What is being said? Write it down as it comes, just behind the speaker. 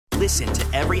Listen to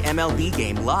every MLB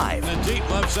game live. In the deep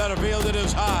left center field, it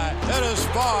is high, it is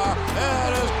far,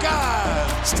 it is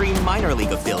God. Stream minor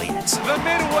league affiliates. The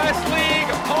Midwest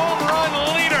League home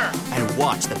run leader. And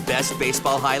watch the best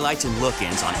baseball highlights and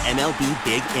look-ins on MLB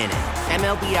Big Inning.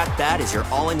 MLB At Bat is your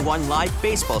all-in-one live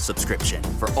baseball subscription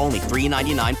for only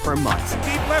 $3.99 per month.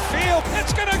 Deep left field,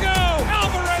 it's gonna go.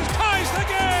 Alvarez ties the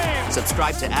game.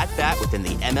 Subscribe to At Bat within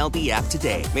the MLB app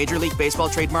today. Major League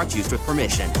Baseball trademarks used with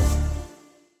permission.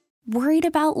 Worried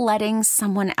about letting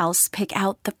someone else pick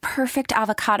out the perfect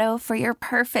avocado for your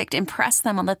perfect impress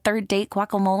them on the third date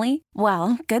guacamole?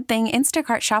 Well, good thing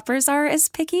Instacart shoppers are as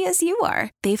picky as you are.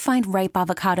 They find ripe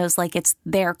avocados like it's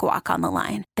their guac on the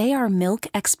line. They are milk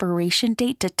expiration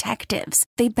date detectives.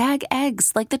 They bag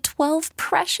eggs like the 12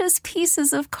 precious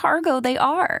pieces of cargo they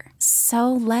are.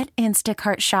 So let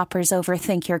Instacart shoppers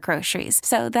overthink your groceries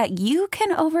so that you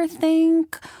can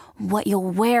overthink what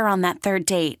you'll wear on that third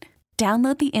date.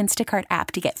 Download the Instacart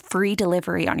app to get free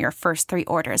delivery on your first 3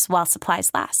 orders while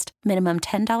supplies last. Minimum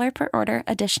 $10 per order.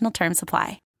 Additional terms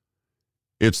apply.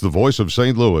 It's the voice of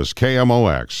St. Louis,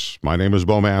 KMOX. My name is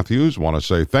Bo Matthews. Want to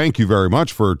say thank you very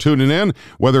much for tuning in,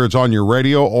 whether it's on your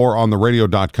radio or on the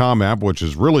radio.com app, which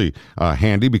is really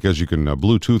handy because you can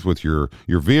Bluetooth with your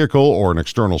vehicle or an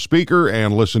external speaker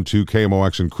and listen to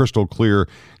KMOX in crystal clear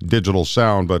digital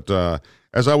sound. But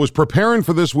as I was preparing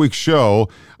for this week's show,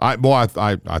 I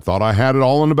thought I had it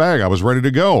all in the bag. I was ready to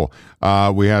go.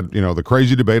 We had, the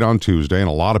crazy debate on Tuesday, and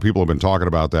a lot of people have been talking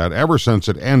about that ever since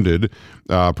it ended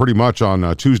pretty much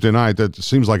on Tuesday night. That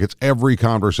seems like it's every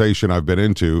conversation I've been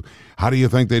into. How do you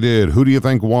think they did? Who do you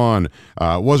think won?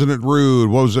 Wasn't it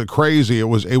rude? Was it crazy?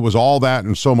 It was all that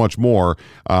and so much more.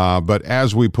 But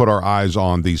as we put our eyes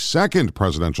on the second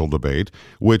presidential debate,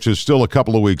 which is still a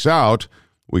couple of weeks out,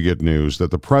 we get news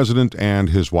that the president and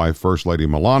his wife, First Lady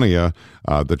Melania,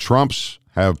 the Trumps,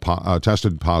 have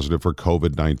tested positive for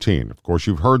COVID-19. Of course,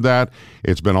 you've heard that.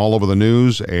 It's been all over the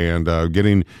news and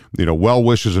getting, well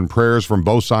wishes and prayers from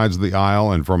both sides of the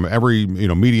aisle and from every,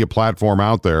 media platform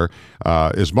out there.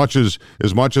 As much as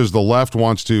the left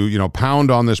wants to,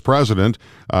 pound on this president,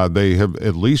 they have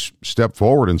at least stepped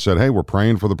forward and said, hey, we're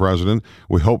praying for the president.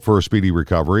 We hope for a speedy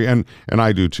recovery. And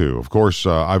I do too. Of course,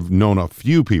 I've known a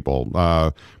few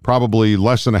people, probably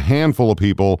less than a handful of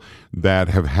people that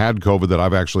have had COVID that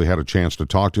I've actually had a chance to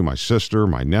talk to. My sister,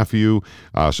 my nephew,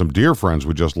 some dear friends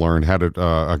we just learned had it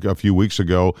a few weeks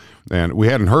ago, and we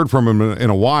hadn't heard from them in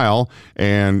a while.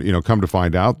 And come to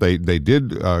find out, they did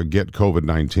get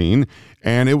COVID-19,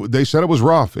 and they said it was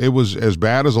rough. It was as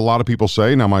bad as a lot of people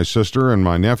say. Now, my sister and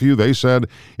my nephew, they said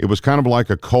it was kind of like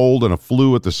a cold and a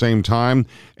flu at the same time.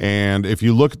 And if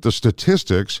you look at the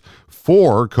statistics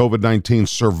for COVID-19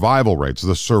 survival rates,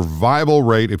 the survival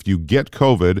rate if you get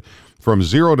COVID from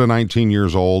 0 to 19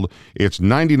 years old, it's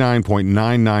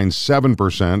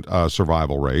 99.997%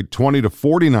 survival rate. 20 to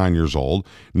 49 years old,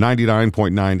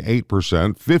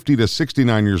 99.98%. 50 to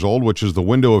 69 years old, which is the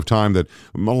window of time that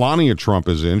Melania Trump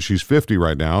is in. She's 50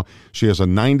 right now. She has a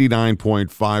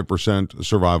 99.5%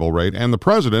 survival rate. And the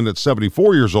president at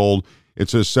 74 years old,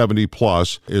 it says 70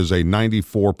 plus, is a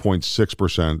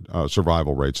 94.6%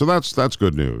 survival rate. So that's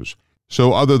good news.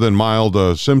 So other than mild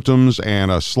symptoms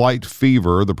and a slight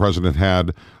fever the president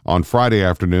had on Friday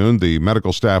afternoon, the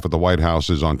medical staff at the White House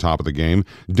is on top of the game.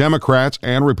 Democrats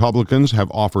and Republicans have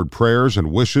offered prayers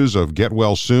and wishes of get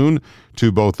well soon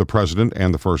to both the president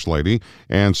and the first lady.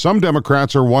 And some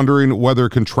Democrats are wondering whether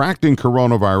contracting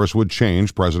coronavirus would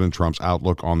change President Trump's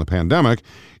outlook on the pandemic.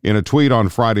 In a tweet on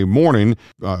Friday morning,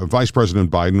 Vice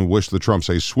President Biden wished the Trumps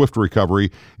a swift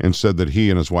recovery and said that he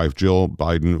and his wife, Jill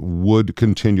Biden, would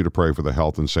continue to pray for the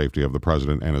health and safety of the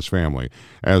president and his family,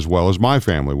 as well as my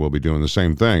family will be doing the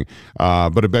same thing.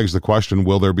 But it begs the question,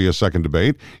 will there be a second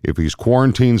debate? If he's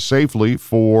quarantined safely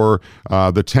for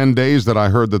the 10 days that I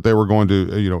heard that they were going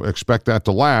to, expect that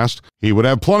to last, he would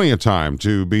have plenty of time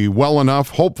to be well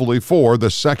enough, hopefully, for the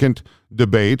second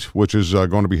debate, which is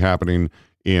going to be happening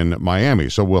in Miami.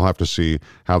 So we'll have to see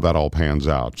how that all pans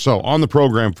out. So on the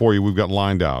program for you, we've got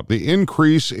lined out the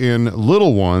increase in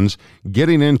little ones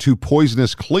getting into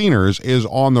poisonous cleaners is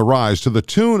on the rise to the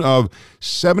tune of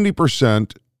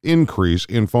 70% increase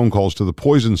in phone calls to the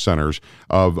poison centers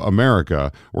of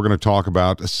America. We're going to talk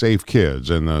about Safe Kids,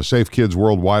 and the Safe Kids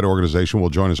Worldwide organization will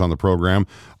join us on the program.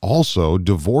 Also,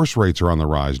 divorce rates are on the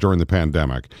rise during the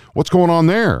pandemic. What's going on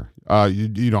there?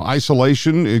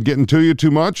 Isolation getting to you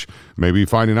too much, maybe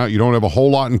finding out you don't have a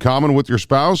whole lot in common with your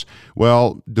spouse.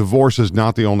 Well, divorce is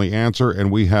not the only answer,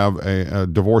 and we have a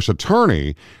divorce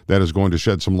attorney that is going to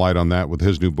shed some light on that with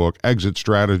his new book, Exit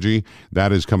Strategy.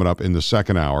 That is coming up in the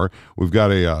second hour. We've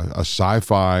got a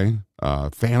sci-fi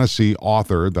fantasy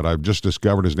author that I've just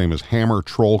discovered. His name is Hammer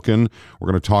Trollkin. We're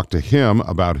going to talk to him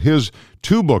about his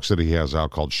 2 books that he has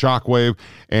out called Shockwave.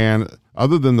 And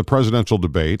other than the presidential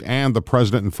debate and the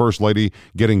president and first lady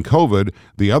getting COVID,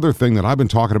 the other thing that I've been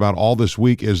talking about all this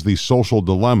week is The Social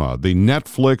Dilemma, the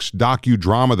Netflix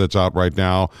docudrama that's out right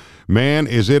now. Man,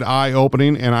 is it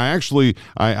eye-opening. And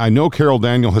I know Carol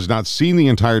Daniel has not seen the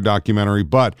entire documentary,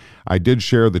 but I did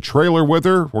share the trailer with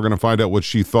her. We're going to find out what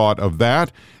she thought of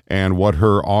that and what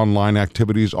her online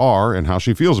activities are and how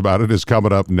she feels about it is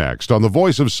coming up next on The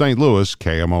Voice of St. Louis,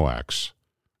 KMOX.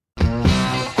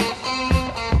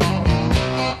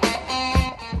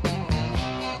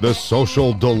 The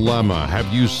Social Dilemma.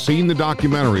 Have you seen the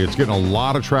documentary? It's getting a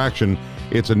lot of traction.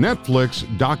 It's a Netflix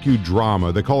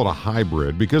docudrama. They call it a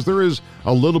hybrid because there is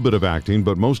a little bit of acting,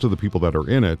 but most of the people that are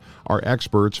in it are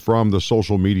experts from the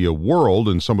social media world,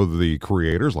 and some of the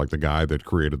creators, like the guy that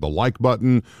created the like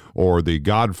button or the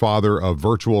godfather of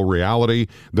virtual reality,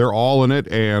 they're all in it,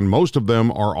 and most of them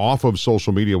are off of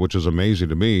social media, which is amazing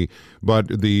to me.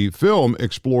 But the film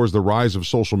explores the rise of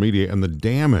social media and the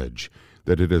damage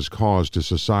that it has caused to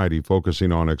society,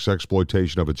 focusing on its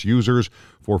exploitation of its users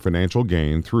for financial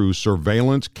gain through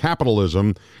surveillance,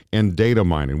 capitalism, and data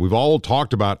mining. We've all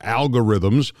talked about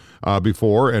algorithms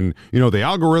before, and the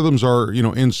algorithms are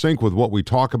in sync with what we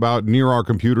talk about near our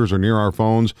computers or near our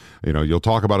phones. You'll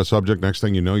talk about a subject, next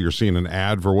thing you know, you're seeing an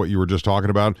ad for what you were just talking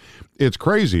about. It's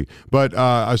crazy. But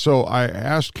so I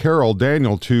asked Carol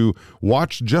Daniel to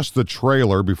watch just the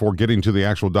trailer before getting to the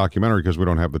actual documentary because we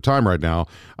don't have the time right now.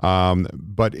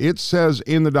 But it says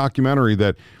in the documentary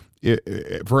that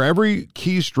for every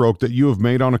keystroke that you have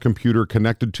made on a computer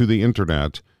connected to the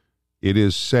internet, it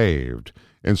is saved.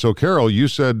 And so, Carol, you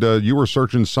said you were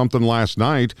searching something last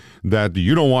night that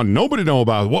you don't want nobody to know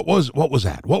about. What was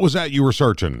that? What was that you were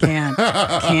searching?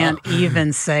 Can't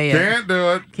even say it.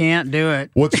 Can't do it.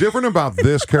 What's different about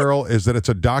this, Carol, is that it's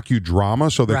a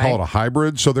docudrama, so they call it a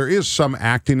hybrid. So there is some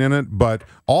acting in it, but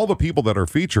all the people that are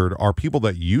featured are people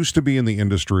that used to be in the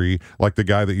industry, like the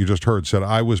guy that you just heard said,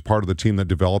 I was part of the team that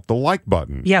developed the like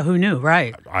button. Yeah, who knew,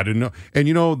 right? I didn't know. And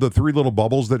the 3 little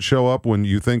bubbles that show up when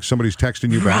you think somebody's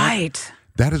texting you back? Right.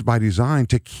 That is by design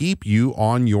to keep you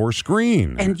on your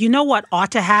screen. And you know what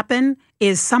ought to happen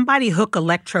is somebody hook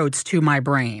electrodes to my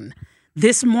brain.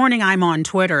 This morning I'm on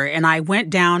Twitter and I went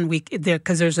down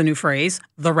because there's a new phrase,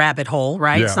 the rabbit hole,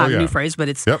 right? Yeah, it's not a new phrase, but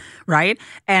it's right.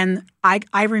 And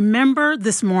I remember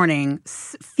this morning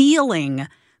feeling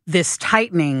this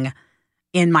tightening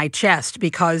in my chest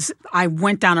because I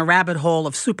went down a rabbit hole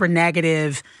of super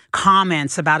negative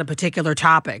comments about a particular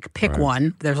topic. Pick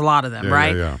one. There's a lot of them,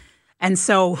 right? Yeah. And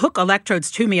so hook electrodes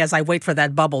to me as I wait for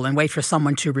that bubble and wait for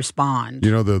someone to respond.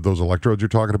 Those electrodes you're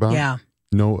talking about? Yeah.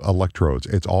 No electrodes.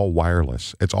 It's all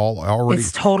wireless. It's all already.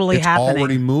 It's totally happening. It's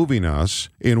already moving us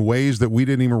in ways that we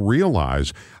didn't even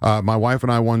realize. My wife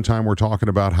and I one time were talking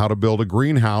about how to build a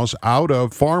greenhouse out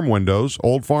of farm windows,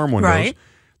 old farm windows. Right.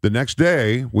 The next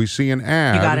day, we see an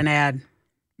ad. You got an ad.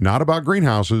 Not about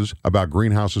greenhouses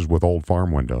with old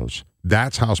farm windows.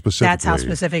 That's how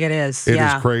specific it is. It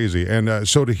is crazy. And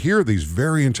so to hear these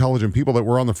very intelligent people that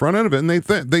were on the front end of it, and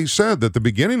they said that the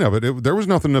beginning of it, there was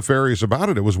nothing nefarious about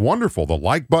it. It was wonderful. The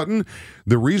like button,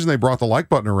 the reason they brought the like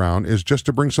button around is just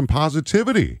to bring some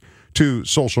positivity to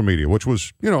social media, which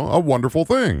was, a wonderful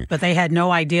thing. But they had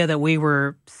no idea that we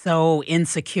were so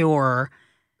insecure.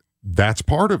 That's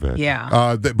part of it.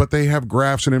 Yeah. But they have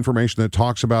graphs and information that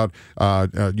talks about,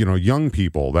 young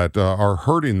people that are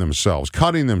hurting themselves,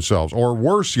 cutting themselves, or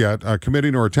worse yet,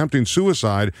 committing or attempting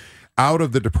suicide out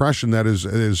of the depression that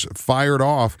is fired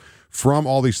off from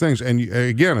all these things. And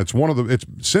again, it's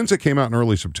since it came out in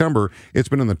early September, it's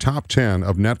been in the top 10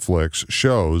 of Netflix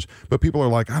shows, but people are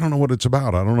like, I don't know what it's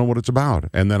about. I don't know what it's about.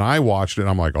 And then I watched it and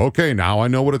I'm like, okay, now I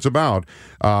know what it's about.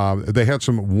 They had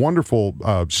some wonderful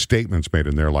statements made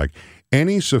in there, like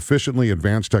any sufficiently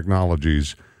advanced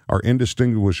technologies are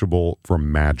indistinguishable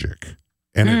from magic.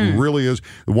 And it really is.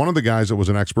 One of the guys that was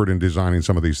an expert in designing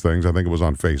some of these things, I think it was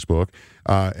on Facebook,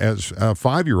 as a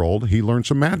 5-year-old, he learned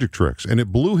some magic tricks. And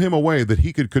it blew him away that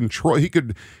he could control,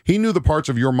 he knew the parts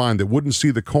of your mind that wouldn't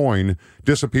see the coin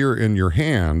disappear in your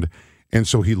hand. And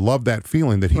so he loved that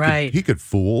feeling that he could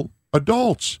fool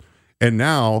adults. And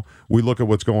now we look at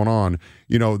what's going on.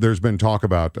 There's been talk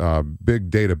about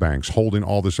big data banks holding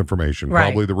all this information. Right.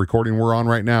 Probably the recording we're on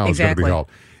right now is going to be held.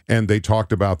 And they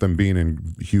talked about them being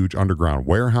in huge underground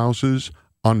warehouses,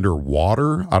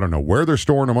 underwater. I don't know where they're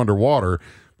storing them underwater,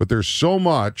 but there's so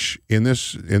much in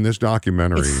this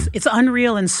documentary. It's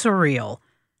unreal and surreal.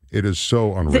 It is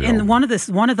so unreal. And one of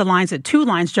the lines, two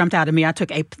lines jumped out at me. I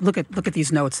took a look at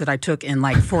these notes that I took in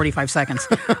like 45 seconds.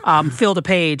 Filled a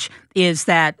page. Is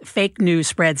that fake news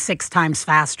spreads 6 times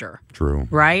faster? True.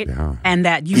 Right. Yeah. And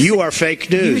that you are fake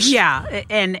news.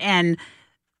 And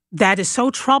that is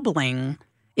so troubling.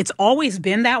 It's always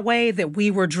been that way, that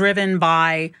we were driven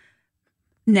by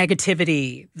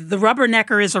negativity. The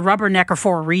rubbernecker is a rubbernecker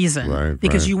for a reason,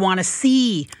 because you want to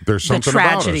see there's the something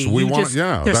tragedy. About us.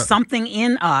 There's something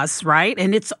in us, right?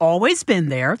 And it's always been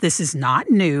there. This is not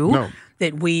new. No.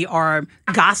 That we are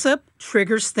gossip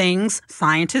triggers things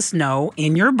scientists know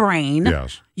in your brain.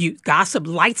 Yes. Gossip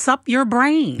lights up your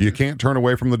brain. You can't turn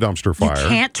away from the dumpster fire. You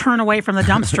can't turn away from the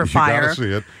dumpster fire. You gotta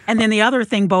see it. And then the other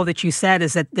thing, Bo, that you said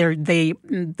is that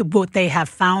what they have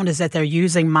found is that they're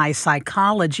using my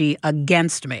psychology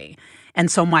against me.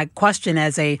 And so my question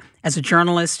as a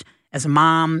journalist, as a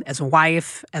mom, as a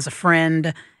wife, as a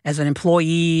friend, as an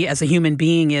employee, as a human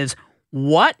being is,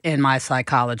 what in my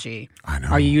psychology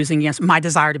are you using against my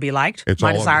desire to be liked,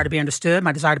 my desire to be understood,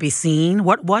 my desire to be seen?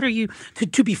 What are you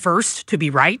to be first, to be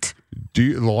right?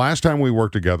 The last time we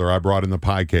worked together, I brought in the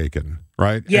pie caking,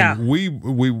 right? Yeah. And we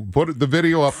put the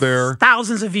video up there.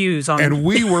 Thousands of views on it. And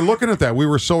we were looking at that. We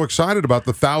were so excited about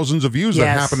the thousands of views that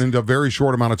happened in a very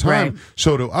short amount of time. Right.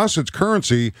 So to us, it's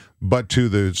currency, but to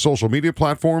the social media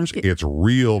platforms, it's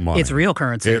real money. It's real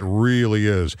currency. It really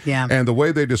is. Yeah. And the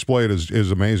way they display it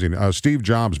is amazing. Steve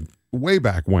Jobs, way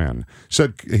back when,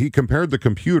 said he compared the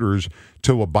computers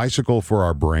to a bicycle for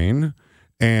our brain.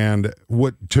 And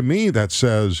what to me that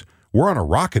says, we're on a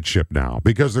rocket ship now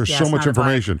because there's so much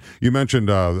information. You mentioned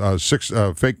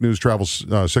fake news travels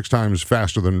 6 times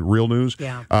faster than real news.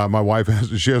 Yeah. My wife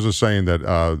has a saying that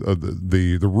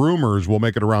the rumors will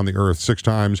make it around the earth 6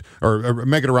 times, or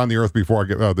make it around the earth before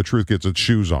the truth gets its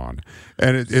shoes on.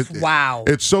 And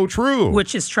it's so true.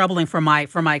 Which is troubling for my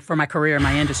career in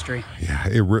my industry. Yeah,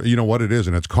 you know what it is,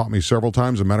 and it's caught me several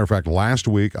times. As a matter of fact, last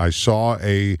week I saw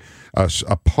a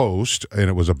post, and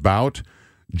it was about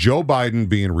Joe Biden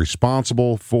being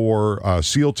responsible for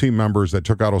SEAL team members that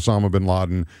took out Osama bin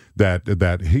Laden,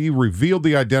 that he revealed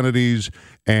the identities,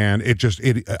 and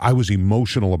I was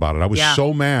emotional about it. I was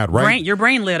so mad, right? Your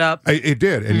brain lit up. It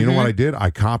did. And you know what I did? I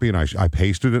copied and I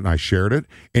pasted it and I shared it.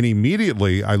 And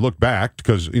immediately I looked back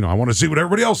because, I want to see what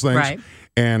everybody else thinks. Right.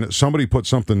 And somebody put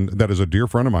something that is a dear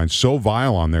friend of mine so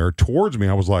vile on there towards me.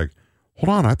 I was like, hold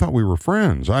on, I thought we were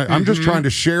friends. I'm just trying to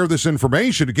share this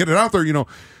information to get it out there.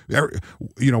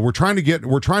 We're trying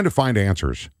to find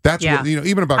answers. That's what,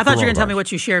 even about. I thought you were going to tell me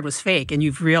what you shared was fake, and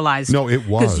you've realized. No, it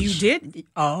was. Because you did.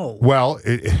 Oh. Well,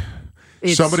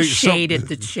 Somebody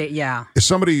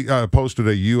posted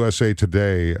a USA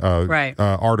Today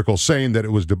article saying that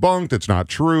it was debunked. It's not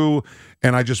true.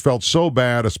 And I just felt so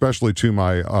bad, especially to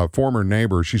my former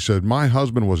neighbor. She said, my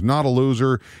husband was not a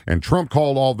loser, and Trump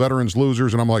called all veterans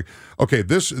losers. And I'm like, okay,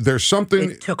 there's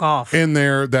something it took off in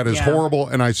there that is horrible.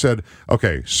 And I said,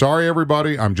 okay, sorry,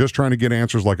 everybody. I'm just trying to get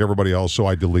answers like everybody else, so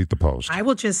I delete the post. I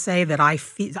will just say that I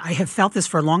have felt this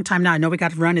for a long time now. I know we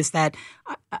got to run, is that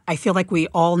I feel like we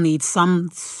all need some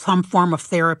form of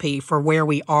therapy for where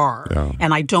we are. Yeah.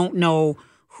 And I don't know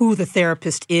who the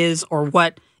therapist is or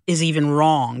what is even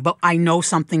wrong, but I know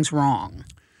something's wrong.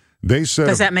 They said,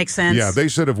 does that make sense? Yeah, they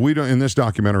said if we don't, in this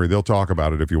documentary, they'll talk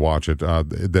about it if you watch it.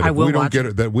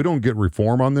 That we don't get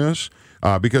reform on this,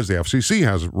 because the FCC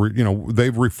has,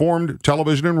 they've reformed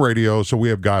television and radio, so we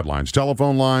have guidelines,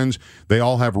 telephone lines, they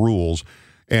all have rules.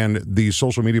 And these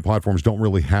social media platforms don't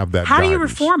really have that. How do you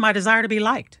reform my desire to be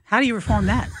liked? How do you reform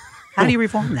that? How do you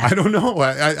reform that? I don't know.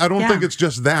 I don't think it's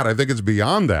just that. I think it's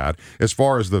beyond that, as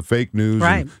far as the fake news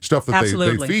and stuff that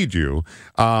they feed you.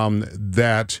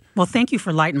 Well, thank you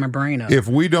for lighting my brain up. If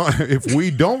we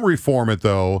don't reform it,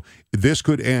 though, this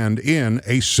could end in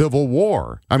a civil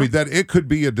war. I mean, that it could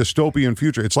be a dystopian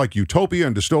future. It's like utopia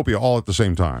and dystopia all at the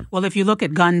same time. Well, if you look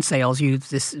at gun sales,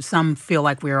 some feel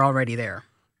like we're already there.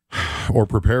 Or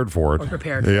prepared for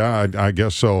it. Yeah, I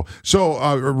guess so.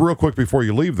 So, real quick before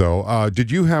you leave, though,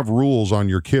 did you have rules on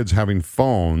your kids having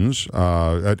phones?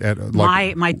 My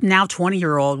now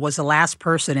 20-year-old was the last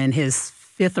person in his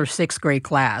 5th or 6th grade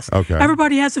class. Okay.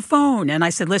 Everybody has a phone. And I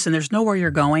said, listen, there's nowhere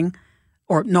you're going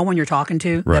or no one you're talking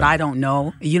to that I don't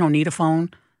know. You don't need a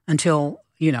phone until...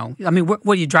 what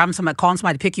are you driving calling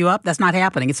somebody to pick you up? That's not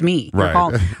happening. It's me.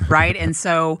 Right. Right. And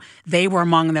so they were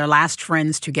among their last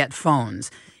friends to get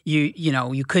phones.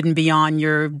 You couldn't be on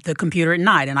the computer at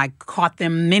night. And I caught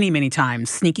them many, many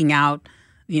times sneaking out,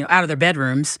 out of their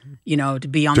bedrooms, to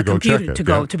be on the computer,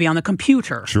 to be on the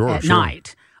computer at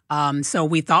night. So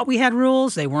we thought we had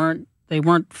rules. They weren't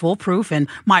foolproof. And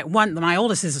my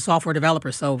oldest is a software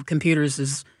developer, so computers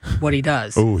is what he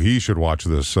does. Oh, he should watch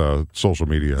this social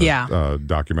media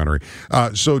documentary.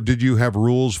 So did you have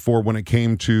rules for when it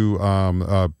came to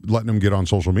letting them get on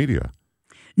social media?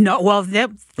 No, well, they or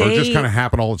it just kind of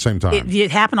happened all at the same time.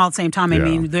 It happened all at the same time. I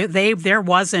mean, there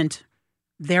wasn't.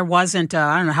 I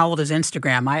don't know how old is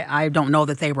Instagram. I don't know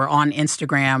that they were on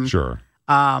Instagram. Sure.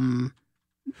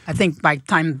 I think by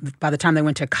the time they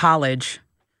went to college.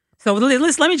 So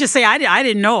let me just say, I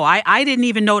didn't know. I didn't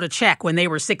even know to check when they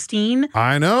were 16.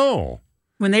 I know.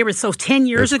 When they were 10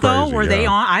 years ago, crazy, were they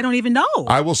on? I don't even know.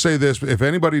 I will say this. If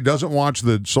anybody doesn't watch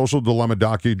the Social Dilemma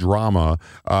docudrama,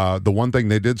 the one thing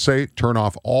they did say, turn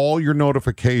off all your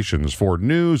notifications for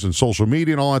news and social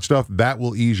media and all that stuff. That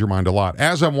will ease your mind a lot.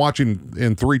 As I'm watching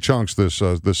in 3 chunks this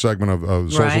segment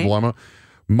of Social Dilemma,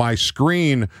 my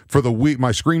screen for the week,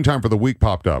 my screen time for the week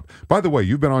popped up. By the way,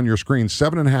 you've been on your screen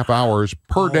 7.5 hours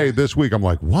per day this week. I'm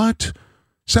like, what?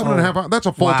 7.5 hours? That's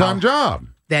a full-time job.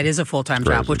 That is a full-time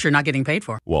job, which you're not getting paid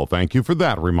for. Well, thank you for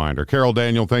that reminder. Carol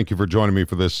Daniel, thank you for joining me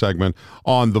for this segment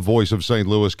on The Voice of St.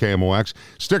 Louis, KMOX.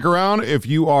 Stick around if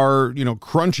you are,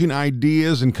 crunching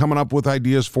ideas and coming up with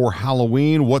ideas for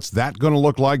Halloween. What's that going to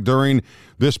look like during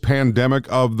this pandemic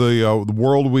of the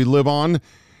world we live on?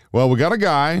 Well, we got a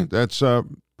guy that's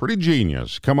pretty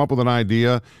genius. Come up with an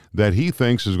idea that he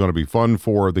thinks is going to be fun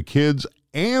for the kids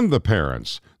and the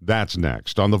parents. That's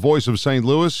next on The Voice of St.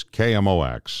 Louis,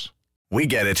 KMOX. We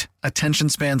get it. Attention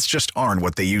spans just aren't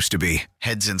what they used to be.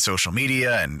 Heads in social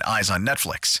media and eyes on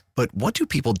Netflix. But what do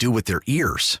people do with their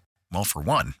ears? Well, for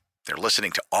one, they're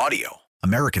listening to audio.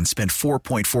 Americans spend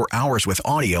 4.4 hours with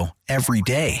audio every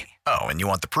day. Oh, and you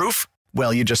want the proof?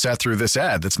 Well, you just sat through this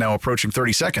ad that's now approaching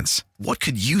 30 seconds. What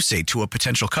could you say to a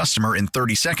potential customer in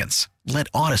 30 seconds? Let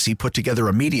Odyssey put together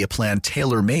a media plan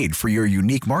tailor-made for your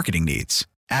unique marketing needs.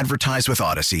 Advertise with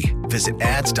Odyssey. Visit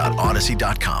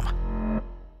ads.odyssey.com.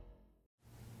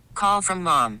 Call from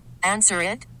mom. Answer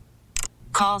it.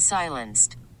 Call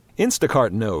silenced.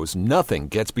 Instacart knows nothing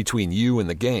gets between you and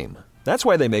the game. That's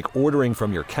why they make ordering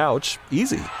from your couch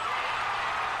easy.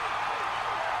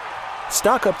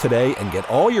 Stock up today and get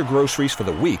all your groceries for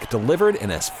the week delivered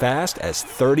in as fast as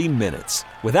 30 minutes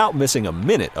without missing a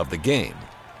minute of the game.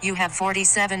 You have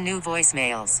 47 new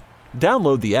voicemails.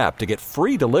 Download the app to get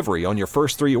free delivery on your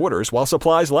first 3 orders while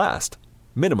supplies last.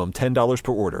 Minimum $10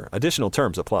 per order. Additional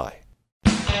terms apply.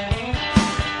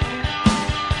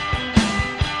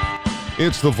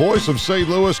 It's The Voice of St.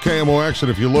 Louis, KMOX, and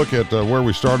if you look at where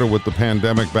we started with the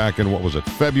pandemic back in,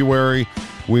 February,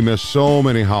 we missed so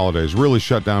many holidays. Really,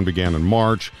 shutdown began in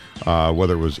March,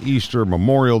 whether it was Easter,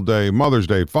 Memorial Day, Mother's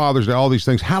Day, Father's Day, all these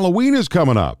things. Halloween is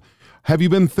coming up. Have you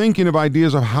been thinking of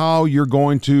ideas of how you're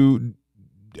going to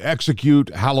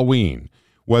execute Halloween?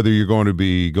 Whether you're going to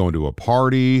be going to a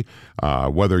party,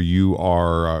 whether you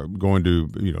are going to,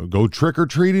 go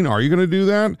trick-or-treating. Are you going to do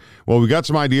that? Well, we got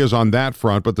some ideas on that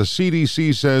front, but the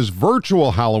CDC says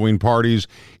virtual Halloween parties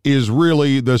is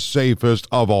really the safest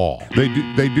of all. They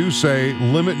do say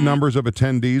limit numbers of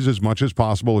attendees as much as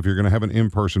possible if you're going to have an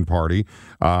in-person party.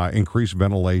 Increase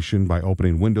ventilation by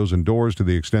opening windows and doors to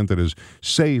the extent that is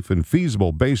safe and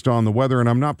feasible based on the weather. And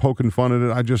I'm not poking fun at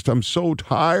it. I'm so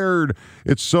tired.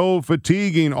 It's so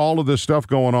fatiguing, all of this stuff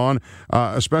going on,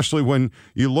 especially when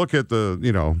you look at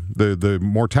the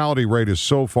mortality rate is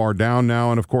so far down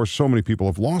now. And, of course, so many people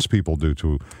have lost people due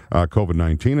to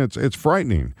COVID-19. It's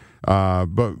frightening.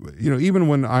 But, even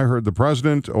when I heard the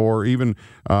president or even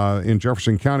in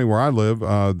Jefferson County where I live,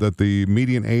 that the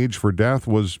median age for death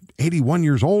was 81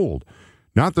 years old.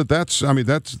 Not that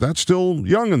that's still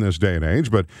young in this day and age,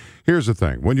 but here's the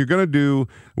thing. When you're going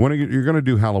to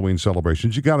do Halloween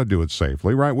celebrations, you got to do it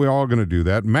safely, right? We're all going to do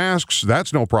that. Masks,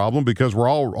 that's no problem because we're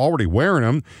all already wearing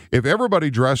them. If everybody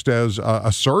dressed as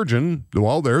a surgeon,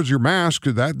 well, there's your mask.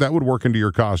 That would work into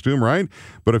your costume, right?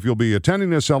 But if you'll be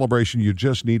attending a celebration, you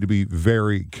just need to be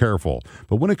very careful.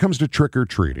 But when it comes to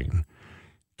trick-or-treating,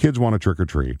 kids want to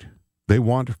trick-or-treat. They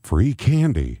want free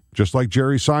candy, just like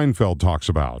Jerry Seinfeld talks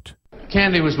about.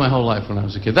 Candy was my whole life when I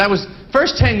was a kid. That was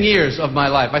first 10 years of my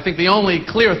life. I think the only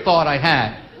clear thought I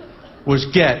had was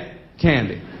get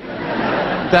candy.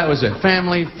 That was it.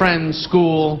 Family, friends,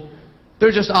 school.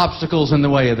 They're just obstacles in the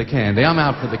way of the candy. I'm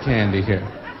out for the candy here.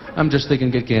 I'm just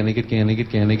thinking get candy, get candy, get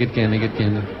candy, get candy, get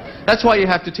candy. That's why you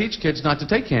have to teach kids not to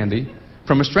take candy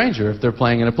from a stranger if they're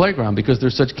playing in a playground, because they're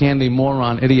such candy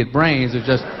moron idiot brains. They're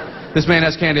just, this man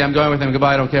has candy, I'm going with him,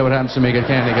 goodbye, I don't care what happens to me, get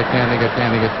candy, get candy, get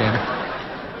candy, get candy.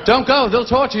 Don't go. They'll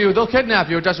torture you. They'll kidnap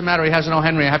you. It doesn't matter. He has an O.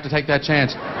 Henry. I have to take that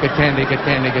chance. Get candy, get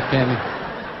candy, get candy.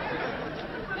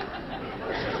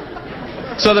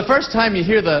 So the first time you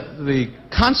hear the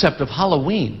concept of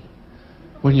Halloween,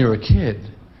 when you're a kid,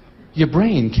 your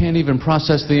brain can't even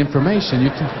process the information.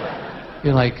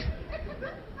 You're like,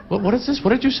 what is this?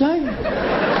 What did you say?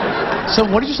 So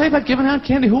what did you say about giving out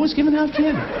candy? Who was giving out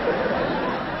candy?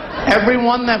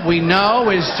 Everyone that we know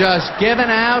is just giving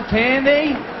out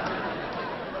candy?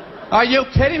 Are you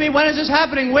kidding me? When is this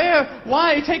happening? Where?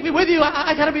 Why? Take me with you.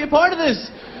 I got to be a part of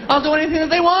this. I'll do anything that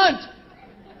they want.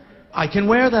 I can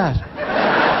wear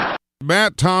that.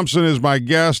 Matt Thompson is my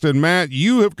guest, and Matt,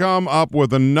 you have come up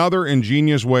with another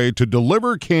ingenious way to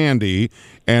deliver candy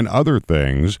and other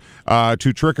things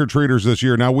to trick-or-treaters this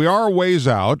year. Now, we are a ways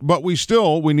out, but we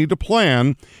need to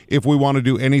plan if we want to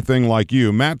do anything like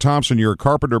you. Matt Thompson, you're a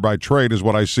carpenter by trade, is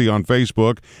what I see on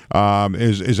Facebook.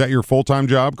 Is that your full-time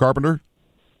job, carpenter?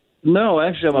 No,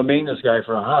 actually, I'm a maintenance guy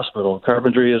for a hospital.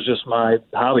 Carpentry is just my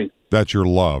hobby. That's your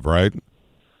love, right?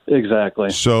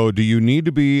 Exactly. So do you need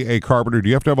to be a carpenter? Do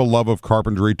you have to have a love of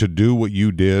carpentry to do what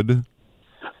you did?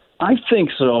 I think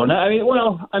so. As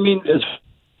the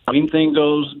main thing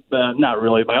goes, not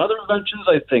really. My other inventions,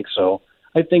 I think so.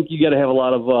 I think you got to have a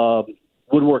lot of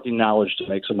woodworking knowledge to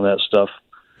make some of that stuff.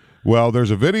 Well, there's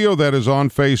a video that is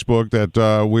on Facebook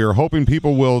that we are hoping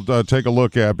people will take a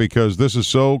look at because this is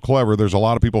so clever. There's a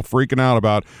lot of people freaking out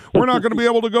about, we're not going to be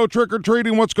able to go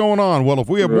trick-or-treating. What's going on? Well, if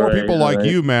we have more people like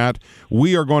you, Matt,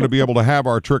 we are going to be able to have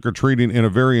our trick-or-treating in a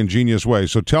very ingenious way.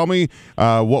 So tell me,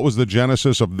 what was the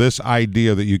genesis of this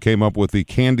idea that you came up with, the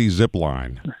candy zip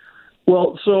line?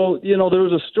 Well, so, there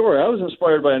was a story. I was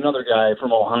inspired by another guy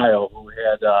from Ohio who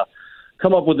had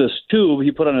come up with this tube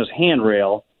he put on his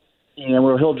handrail, and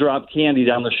where he'll drop candy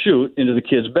down the chute into the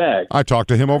kid's bag. I talked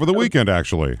to him over the weekend,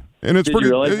 actually, and it's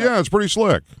it's pretty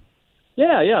slick.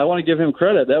 Yeah, I want to give him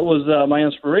credit. That was my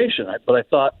inspiration. But I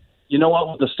thought, you know what,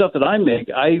 with the stuff that I make,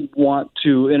 I want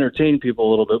to entertain people a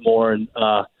little bit more, and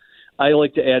I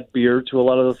like to add beer to a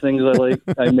lot of the things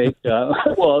I make.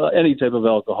 Any type of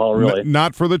alcohol, really.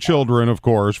 Not for the children, of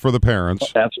course, for the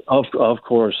parents. Of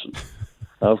course.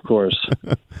 Of course.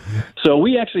 So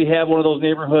we actually have one of those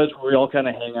neighborhoods where we all kind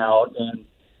of hang out and,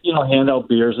 hand out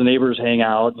beers. The neighbors hang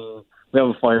out, and we have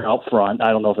a fire out front. I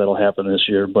don't know if that'll happen this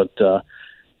year, but,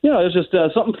 it's just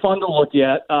something fun to look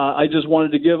at. I just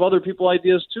wanted to give other people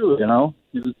ideas, too,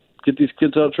 get these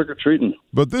kids out trick-or-treating.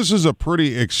 But this is a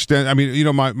pretty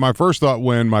my first thought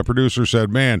when my producer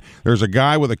said, man, there's a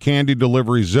guy with a candy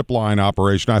delivery zip line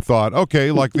operation, I thought,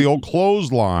 okay, like the old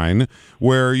clothesline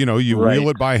where, you wheel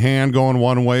it by hand going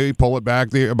one way, pull it back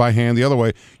by hand the other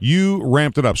way. You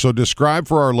ramped it up. So describe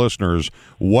for our listeners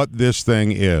what this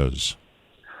thing is.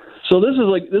 So this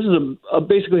is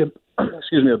basically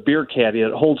a beer caddy.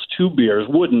 It holds two beers,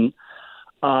 wooden.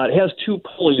 It has two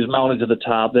pulleys mounted to the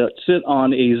top that sit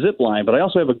on a zip line, but I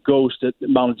also have a ghost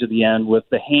mounted to the end with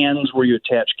the hands where you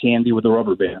attach candy with a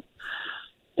rubber band.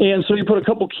 And so you put a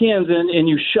couple cans in, and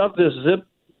you shove this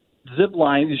zip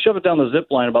line. You shove it down the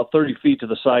zip line about 30 feet to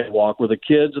the sidewalk where the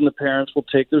kids and the parents will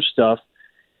take their stuff.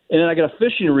 And then I got a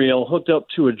fishing reel hooked up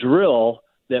to a drill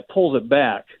that pulls it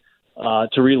back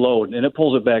to reload, and it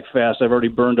pulls it back fast. I've already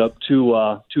burned up two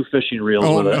fishing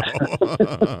reels with it.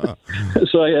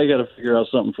 So I got to figure out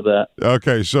something for that.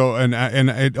 Okay, so and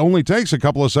it only takes a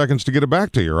couple of seconds to get it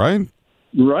back to you, right?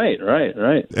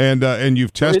 Right. And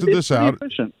you've tested this out.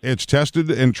 Efficient. It's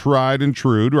tested and tried and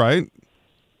trued, right?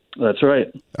 That's right.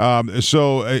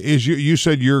 So you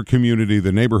said your community,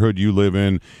 the neighborhood you live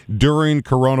in, during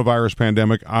coronavirus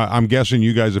pandemic, I'm guessing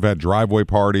you guys have had driveway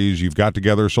parties, you've got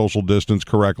together social distance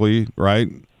correctly, right?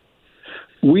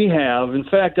 We have. In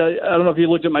fact, I don't know if you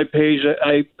looked at my page,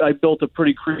 I built a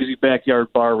pretty crazy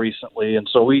backyard bar recently, and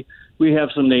so we have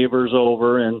some neighbors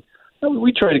over, and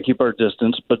we try to keep our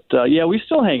distance, but we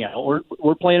still hang out.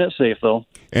 We're playing it safe, though.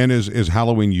 And is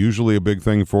Halloween usually a big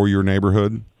thing for your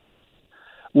neighborhood?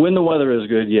 When the weather is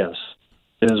good, yes.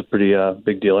 It is a pretty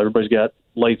big deal. Everybody's got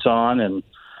lights on and,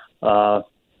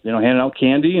 handing out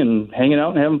candy and hanging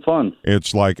out and having fun.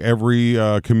 It's like every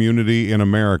community in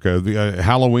America.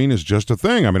 Halloween is just a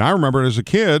thing. I mean, I remember it as a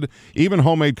kid. Even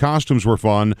homemade costumes were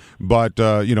fun. But,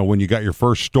 when you got your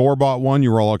first store-bought one,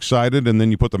 you were all excited. And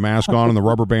then you put the mask on and the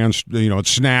rubber band, it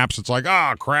snaps. It's like,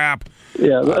 crap.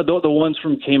 Yeah, the ones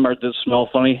from Kmart that smell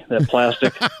funny, that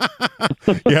plastic.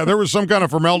 Yeah, there was some kind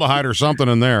of formaldehyde or something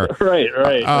in there.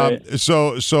 Right.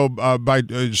 So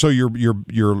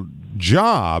your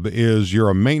job is you're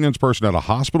a maintenance person at a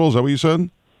hospital. Is that what you said?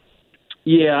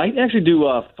 Yeah, I actually do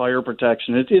fire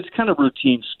protection. It's kind of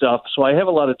routine stuff, so I have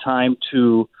a lot of time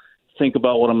to think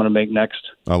about what I'm going to make next.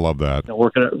 I love that.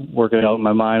 Working it out in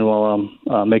my mind while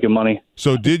I'm making money.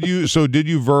 So did you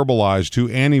verbalize to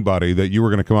anybody that you were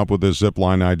going to come up with this zip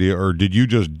line idea, or did you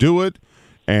just do it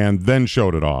and then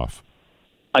showed it off?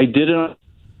 I did it.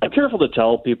 I'm careful to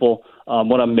tell people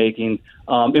what I'm making.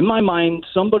 In my mind,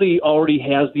 somebody already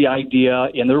has the idea,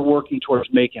 and they're working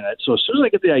towards making it. So as soon as I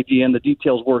get the idea and the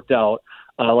details worked out,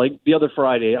 like the other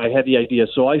Friday, I had the idea.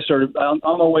 So I started on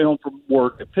my way home from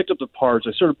work. I picked up the parts.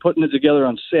 I started putting it together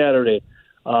on Saturday,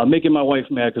 making my wife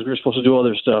mad because we were supposed to do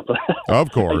other stuff.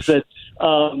 Of course. I said,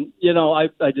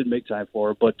 I didn't make time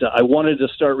for it, but I wanted to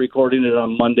start recording it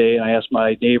on Monday. And I asked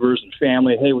my neighbors and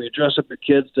family, hey, will you dress up your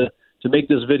kids to make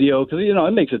this video? Because,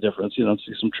 it makes a difference, see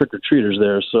some trick-or-treaters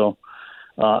there. So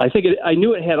I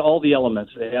knew it had all the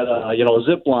elements. It had a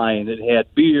zip line, it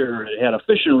had beer, it had a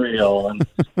fishing reel, and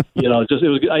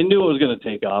I knew it was going to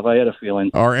take off. I had a feeling.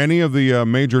 Are any of the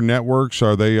major networks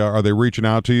are they reaching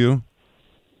out to you?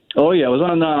 Oh yeah, I was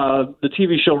on the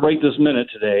TV show Right This Minute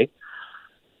today.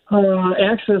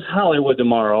 Access Hollywood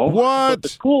tomorrow. What?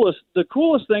 But the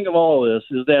coolest thing of all of this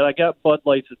is that I got Bud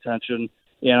Light's attention.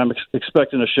 And I'm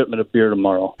expecting a shipment of beer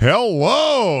tomorrow.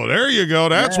 Hello, there you go.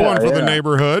 That's one for the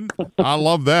neighborhood. I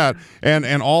love that,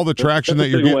 and all the traction that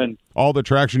you're getting, all the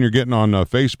traction you're getting on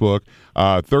Facebook.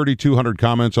 3,200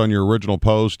 comments on your original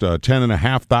post,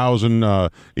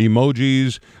 10,500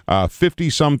 emojis,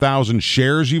 50-some thousand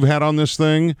shares you've had on this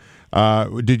thing.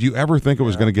 Did you ever think it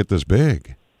was going to get this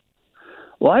big?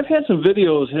 Well, I've had some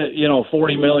videos hit,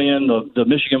 40 million, the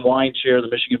Michigan wine chair, the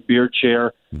Michigan beer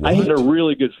chair. What? I had a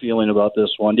really good feeling about this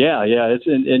one. Yeah. It's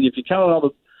and if you count all the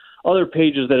other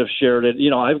pages that have shared it,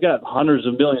 I've got hundreds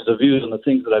of millions of views on the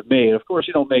things that I've made. Of course,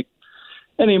 you don't make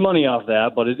any money off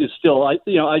that, but it's still, I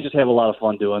just have a lot of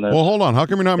fun doing this. Well, hold on. How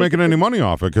come you're not making any money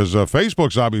off it? Because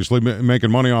Facebook's obviously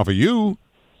making money off of you.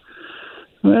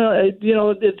 Well,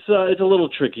 it's a little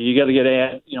tricky. You got to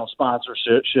get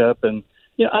sponsorship and.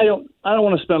 I don't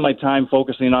want to spend my time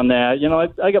focusing on that.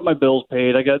 I got my bills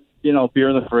paid. I got, beer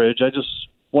in the fridge. I just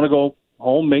want to go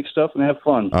home, make stuff, and have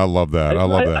fun. I love that. I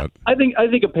love that. I think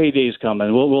a payday's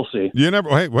coming. We'll see.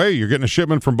 Hey, you're getting a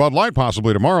shipment from Bud Light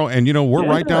possibly tomorrow, and we're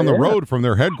right down the road from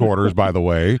their headquarters. By the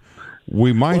way,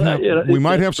 we might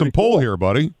have some pull here,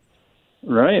 buddy.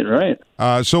 Right.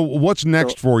 So what's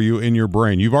next for you in your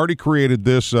brain? You've already created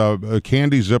this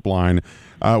candy zip line.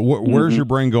 Where's your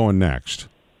brain going next?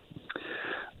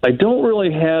 I don't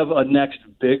really have a next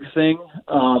big thing.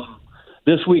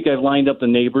 This week I've lined up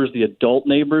the adult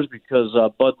neighbors, because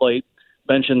Bud Light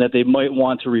mentioned that they might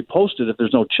want to repost it if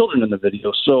there's no children in the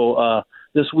video. So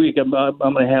this week I'm going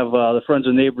to have the friends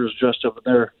and neighbors dressed up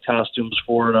in their costumes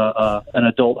for an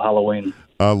adult Halloween.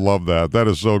 I love that. That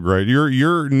is so great.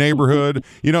 Your neighborhood,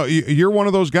 you're one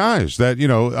of those guys that,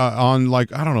 on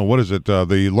I don't know, what is it?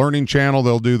 The Learning Channel,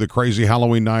 they'll do the crazy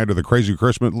Halloween night or the crazy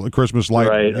Christmas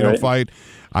light fight.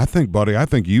 I think, buddy,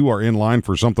 you are in line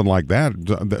for something like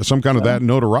that, some kind of that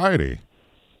notoriety.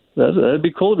 That'd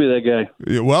be cool to be that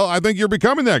guy. Well, I think you're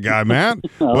becoming that guy, Matt.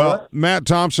 Well, right. Matt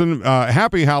Thompson,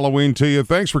 happy Halloween to you.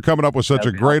 Thanks for coming up with such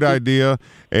a great idea.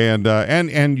 And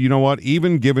you know what?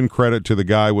 Even giving credit to the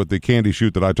guy with the candy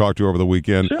shoot that I talked to over the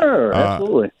weekend. Sure,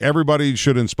 absolutely. Everybody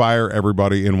should inspire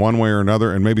everybody in one way or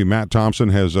another. And maybe Matt Thompson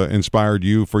has inspired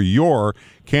you for your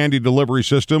candy delivery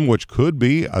system, which could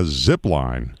be a zip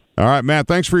line. All right, Matt,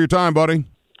 thanks for your time, buddy.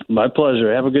 My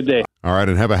pleasure. Have a good day. All right,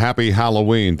 and have a happy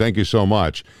Halloween. Thank you so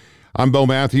much. I'm Bo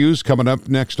Matthews. Coming up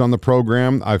next on the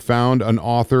program, I found an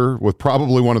author with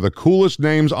probably one of the coolest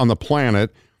names on the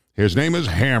planet. His name is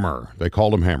Hammer. They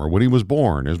called him Hammer. When he was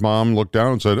born, his mom looked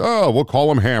down and said, we'll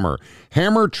call him Hammer.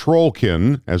 Hammer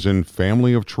Trollkin, as in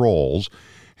family of trolls.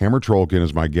 Hammer Trollkin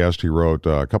is my guest. He wrote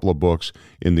a couple of books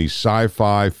in the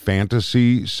sci-fi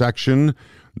fantasy section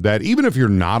that even if you're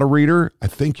not a reader, I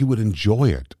think you would enjoy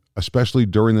it, especially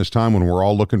during this time when we're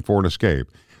all looking for an escape.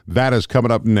 That is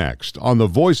coming up next on the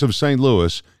Voice of St.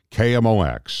 Louis,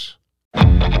 KMOX.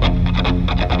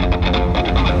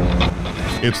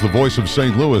 It's the Voice of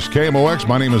St. Louis, KMOX.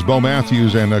 My name is Bo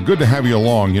Matthews, and good to have you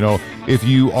along. If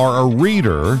you are a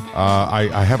reader,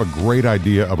 I have a great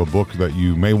idea of a book that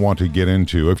you may want to get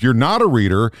into. If you're not a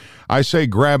reader, I say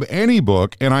grab any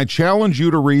book, and I challenge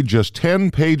you to read just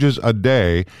 10 pages a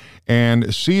day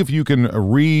and see if you can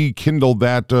rekindle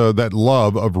that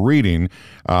love of reading.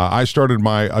 I started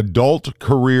my adult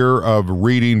career of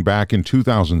reading back in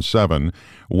 2007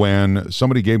 when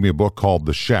somebody gave me a book called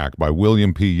The Shack by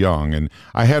William P. Young, and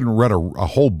I hadn't read a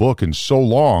whole book in so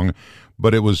long,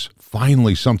 but it was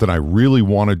finally something I really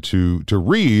wanted to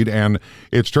read, and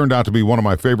it's turned out to be one of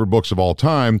my favorite books of all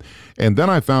time. And then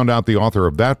I found out the author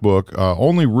of that book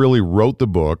only really wrote the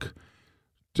book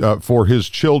for his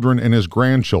children and his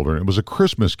grandchildren. It was a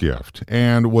Christmas gift.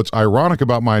 And what's ironic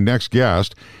about my next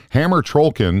guest, Hammer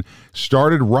Trollkin,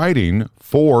 started writing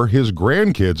for his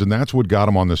grandkids, and that's what got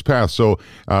him on this path. So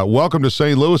welcome to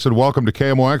St. Louis and welcome to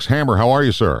KMOX. Hammer, how are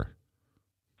you, sir?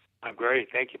 I'm great.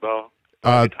 Thank you, Bo.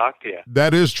 Glad to talk to you.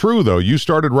 That is true, though. You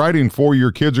started writing for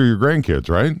your kids or your grandkids,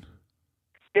 right?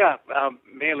 Yeah,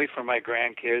 mainly for my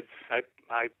grandkids.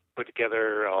 I put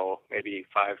together, maybe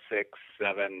 5, 6,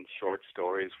 7 short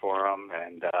stories for them,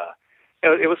 and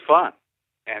it was fun.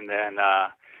 And then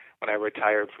when I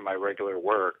retired from my regular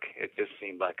work, it just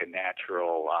seemed like a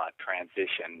natural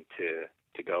transition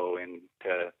to go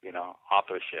into,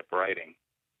 authorship writing.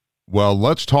 Well,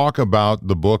 let's talk about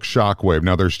the book Shockwave.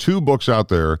 Now, there's 2 books out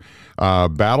there,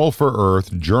 Battle for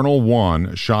Earth, Journal 1,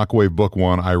 Shockwave Book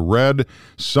 1. I read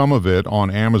some of it on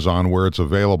Amazon where it's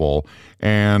available,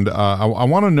 and I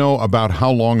want to know about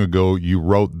how long ago you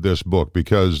wrote this book,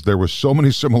 because there was so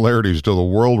many similarities to the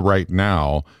world right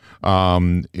now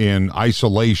in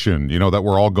isolation, that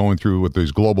we're all going through with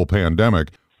this global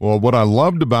pandemic. Well, what I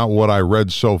loved about what I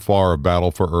read so far of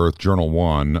Battle for Earth, Journal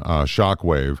 1,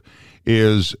 Shockwave,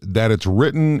 is that it's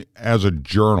written as a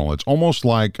journal. It's almost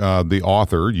like the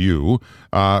author, you,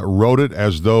 wrote it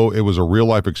as though it was a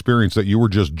real-life experience that you were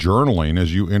just journaling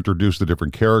as you introduced the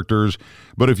different characters.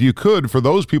 But if you could, for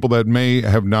those people that may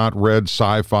have not read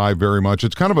sci-fi very much,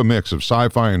 it's kind of a mix of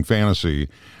sci-fi and fantasy,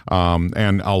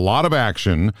 and a lot of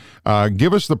action.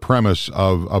 Give us the premise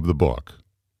of the book.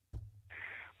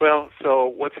 Well,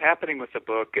 so what's happening with the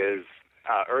book is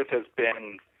Earth has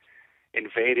been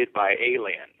invaded by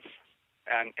aliens.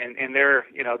 And they're,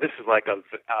 this is like an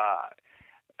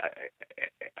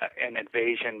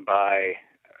invasion by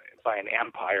an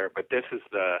empire, but this is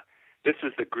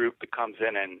the group that comes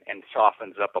in and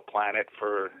softens up a planet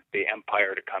for the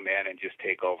empire to come in and just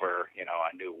take over,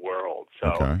 a new world. So,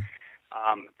 okay.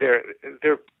 They're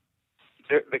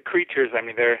the creatures. I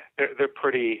mean, they're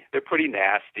pretty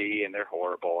nasty and they're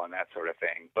horrible and that sort of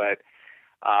thing. But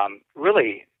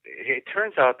really, it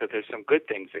turns out that there's some good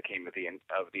things that came of the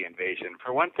invasion.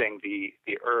 For one thing,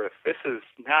 the Earth. This is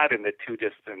not in the too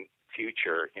distant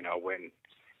future.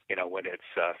 When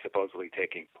it's supposedly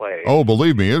taking place. Oh,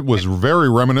 believe me, it was very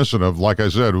reminiscent of, like I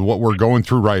said, what we're going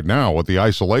through right now with the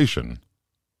isolation.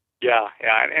 Yeah,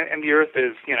 and the Earth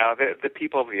is, the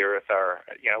people of the Earth are,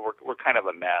 we're kind of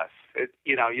a mess.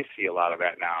 You see a lot of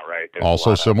that now, right? There's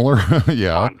also similar,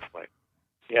 yeah. Conflict.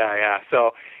 Yeah.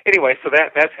 So anyway, so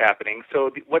that's happening.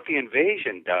 So what the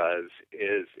invasion does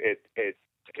is it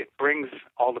brings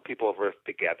all the people of Earth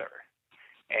together,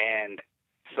 and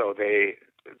so they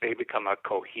become a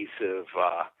cohesive,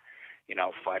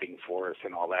 fighting force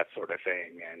and all that sort of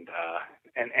thing, and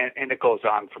it goes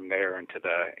on from there into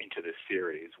the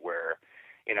series where,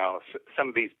 some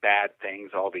of these bad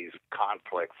things, all these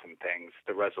conflicts and things,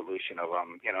 the resolution of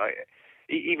them,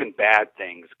 even bad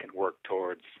things can work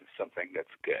towards something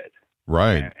that's good.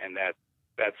 Right. And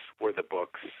that's where the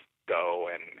books go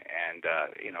and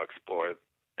explore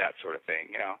that sort of thing,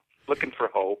 looking for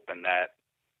hope and that,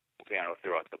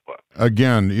 throughout the book.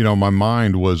 Again, my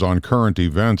mind was on current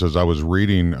events as I was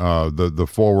reading the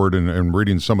forward and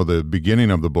reading some of the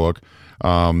beginning of the book.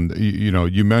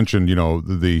 You mentioned,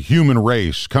 the human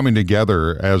race coming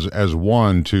together as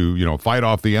one to, fight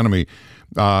off the enemy.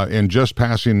 And just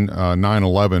passing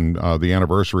 9/11, the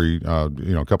anniversary,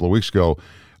 a couple of weeks ago,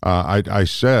 I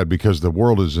said, because the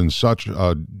world is in such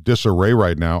disarray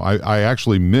right now, I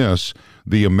actually miss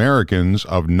the Americans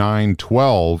of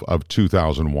 9/12 of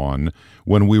 2001,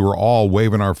 when we were all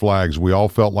waving our flags. We all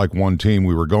felt like one team.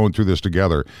 We were going through this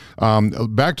together.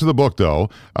 Back to the book, though.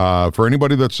 For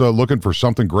anybody that's looking for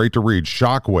something great to read,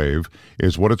 Shockwave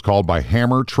is what it's called, by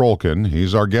Hammer Trolkin.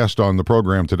 He's our guest on the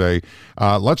program today.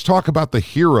 Let's talk about the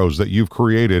heroes that you've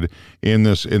created in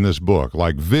this book,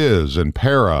 like Viz and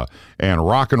Para and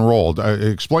Rock and Roll.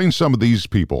 Explain some of these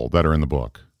people that are in the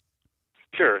book.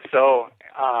 Sure. So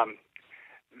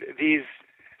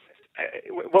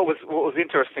what was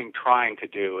interesting trying to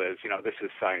do is, this is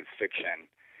science fiction.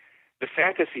 The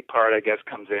fantasy part, I guess,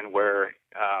 comes in where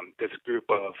this group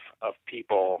of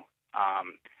people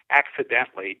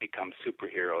accidentally become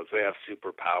superheroes. They have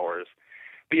superpowers.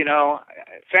 But,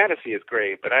 fantasy is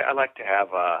great, but I like to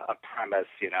have a premise,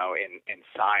 in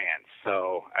science.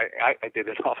 So I did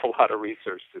an awful lot of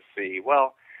research to see,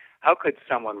 well, how could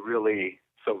someone really,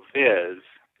 so Viz,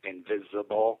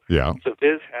 invisible. Yeah. So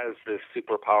Viz has this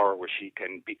superpower where she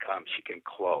can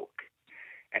cloak,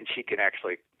 and she can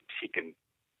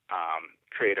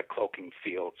create a cloaking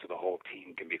field so the whole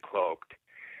team can be cloaked.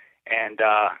 And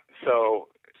so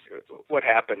what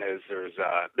happened is there's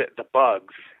the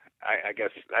bugs. I guess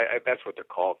that's what they're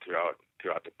called throughout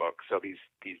the book. So these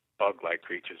bug-like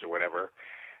creatures or whatever,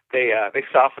 they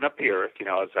soften up the Earth,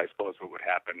 as I suppose what would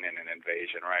happen in an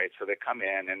invasion, right? So they come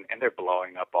in and they're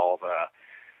blowing up all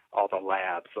the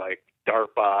labs. Like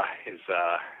DARPA is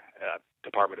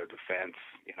Department of Defense,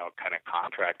 kind of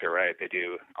contractor, right? They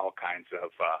do all kinds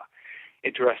of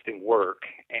interesting work,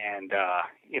 and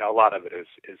a lot of it is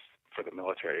for the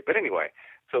military. But anyway,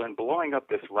 so in blowing up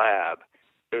this lab,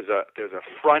 there's a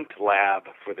front lab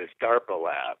for this DARPA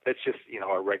lab. That's just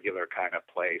a regular kind of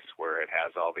place where it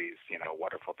has all these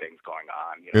wonderful things going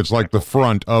on. It's like the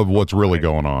front of what's really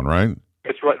going on, right?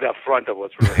 It's right the front of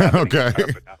what's really happening. Okay.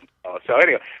 So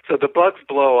anyway, so the bugs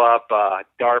blow up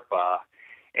DARPA,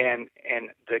 and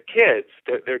the kids,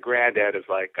 their granddad is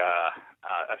like a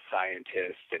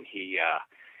scientist, and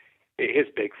his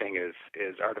big thing is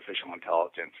artificial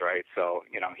intelligence, right? So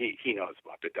he knows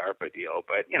about the DARPA deal,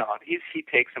 but he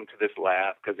takes them to this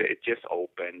lab because it just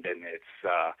opened, and it's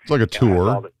like a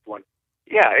tour.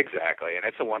 Yeah, exactly, and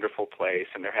it's a wonderful place,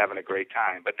 and they're having a great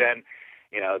time. But then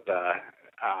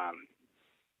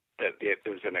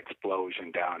there's an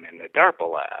explosion down in the DARPA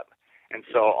lab, and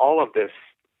so all of this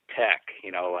tech,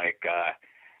 like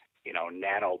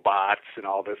nanobots and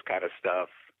all this kind of stuff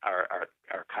are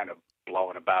kind of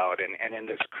blowing about, and in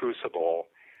this crucible,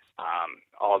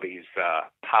 all these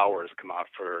powers come out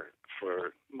for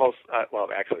most,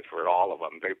 actually for all of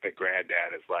them. The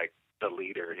granddad is like the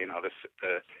leader,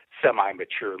 the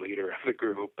semi-mature leader of the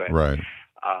group, and, right.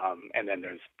 And then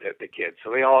there's the kids.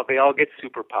 So they all get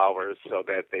superpowers so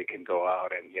that they can go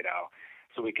out and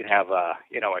so we can have a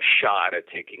shot at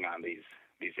taking on these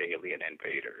alien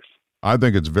invaders. I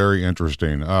think it's very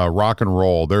interesting. Rock and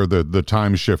roll, they're the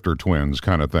time shifter twins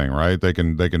kind of thing, right? They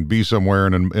can be somewhere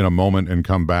in a moment and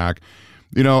come back.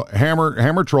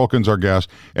 Hammer Trollkin's our guest,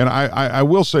 and I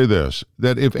will say this,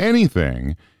 that if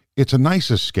anything, it's a nice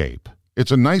escape. It's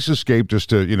a nice escape just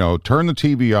to, turn the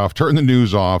TV off, turn the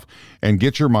news off, and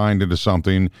get your mind into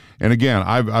something. And again,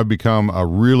 I've become a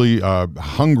really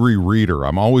hungry reader.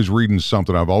 I'm always reading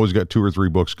something. I've always got 2 or 3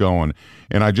 books going.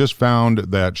 And I just found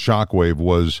that Shockwave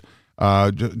was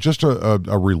just a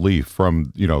relief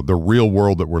from, the real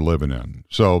world that we're living in.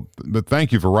 So, but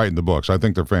thank you for writing the books. I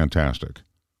think they're fantastic.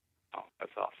 Oh,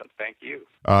 that's awesome. Thank you.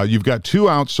 You've got 2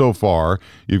 out so far.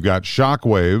 You've got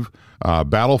Shockwave,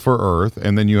 Battle for Earth,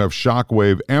 and then you have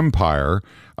Shockwave Empire.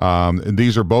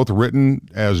 These are both written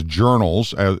as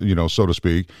journals, as so to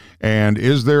speak. And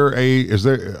is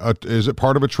it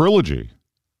part of a trilogy?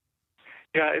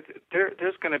 Yeah,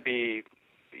 there's going to be,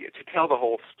 to tell the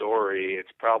whole story,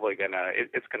 it's probably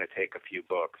it's gonna take a few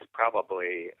books,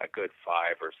 probably a good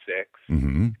 5 or 6.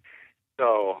 Mm-hmm.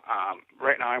 So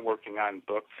right now I'm working on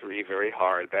book 3 very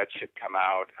hard. That should come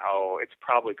out. It's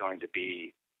probably going to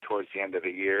be towards the end of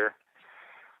the year.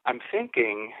 I'm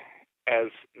thinking as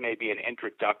maybe an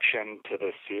introduction to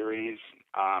the series.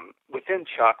 Within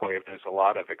Shockwave, there's a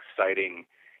lot of exciting,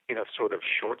 sort of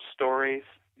short stories.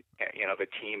 The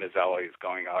team is always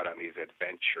going out on these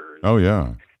adventures. Oh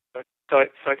yeah. So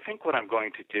I think what I'm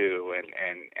going to do, and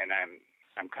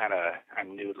I'm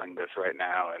noodling this right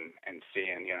now and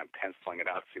seeing, I'm penciling it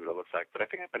out, see what it looks like. But I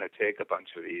think I'm going to take a bunch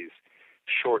of these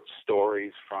short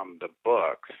stories from the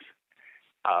books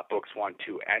 1,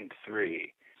 2, and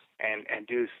 3, and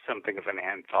do something of an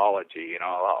anthology.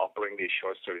 I'll bring these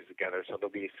short stories together. So there'll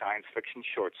be science fiction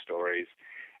short stories,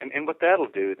 and what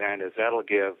that'll do then is that'll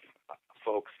give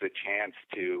folks the chance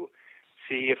to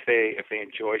see if they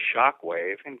enjoy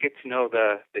Shockwave and get to know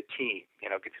the team,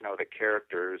 get to know the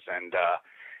characters, and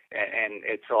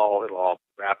it'll all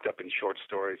wrapped up in short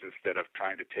stories instead of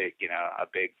trying to take a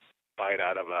big bite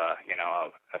out of a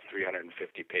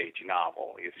 350-page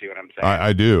novel. You see what I'm saying?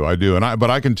 I do, but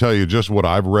I can tell you just what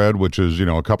I've read, which is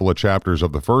a couple of chapters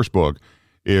of the first book.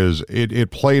 Is it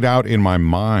played out in my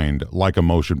mind like a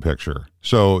motion picture.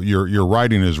 So your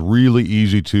writing is really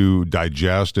easy to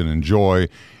digest and enjoy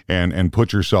and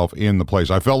put yourself in the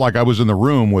place. I felt like I was in the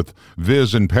room with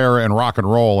Viz and Para and rock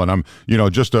and roll, and I'm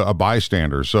just a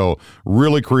bystander. So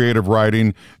really creative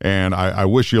writing, and I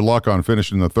wish you luck on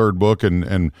finishing the 3rd book,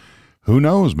 and who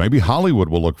knows, maybe Hollywood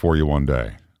will look for you one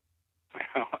day.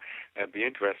 That'd be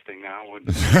interesting now, wouldn't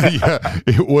it? Yeah,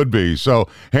 it would be. So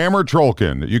Hammer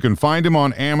Trollkin, you can find him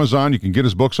on Amazon. You can get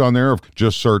his books on there.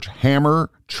 Just search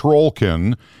Hammer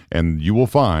Trollkin, and you will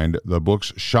find the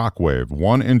books Shockwave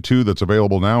 1 and 2 that's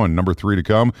available now, and number 3 to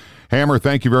come. Hammer,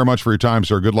 thank you very much for your time,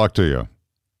 sir. Good luck to you.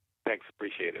 Thanks.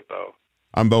 Appreciate it, Bo.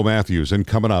 I'm Bo Matthews, and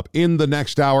coming up in the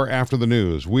next hour after the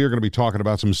news, we are going to be talking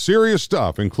about some serious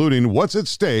stuff, including what's at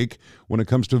stake when it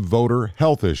comes to voter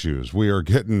health issues. We are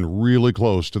getting really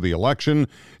close to the election,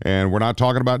 and we're not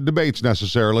talking about debates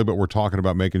necessarily, but we're talking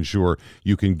about making sure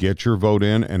you can get your vote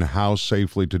in and how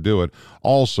safely to do it.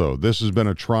 Also, this has been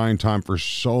a trying time for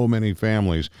so many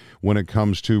families when it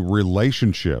comes to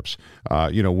relationships.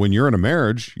 When you're in a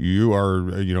marriage, you are,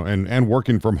 and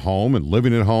working from home and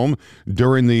living at home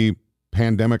during the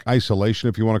pandemic isolation,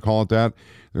 if you want to call it that.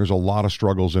 There's a lot of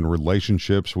struggles in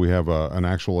relationships. We have an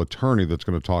actual attorney that's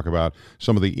going to talk about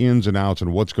some of the ins and outs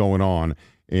and what's going on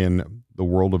in the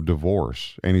world of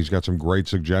divorce. And he's got some great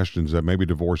suggestions that maybe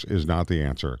divorce is not the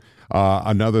answer.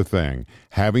 Another thing,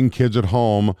 having kids at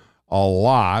home a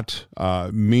lot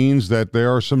means that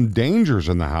there are some dangers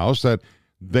in the house that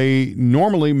they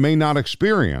normally may not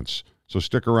experience. So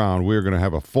stick around. We're going to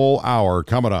have a full hour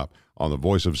coming up on the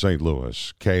Voice of St.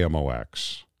 Louis,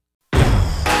 KMOX.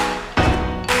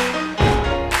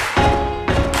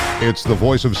 It's the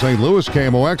Voice of St. Louis,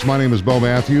 KMOX. My name is Bo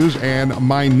Matthews, and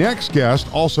my next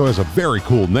guest also has a very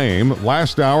cool name.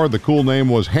 Last hour, the cool name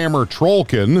was Hammer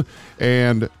Trollkin,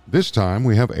 and this time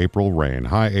we have April Rain.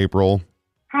 Hi, April.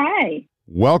 Hi.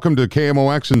 Welcome to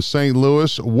KMOX in St.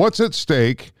 Louis. What's at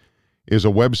Stake is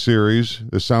a web series.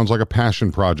 This sounds like a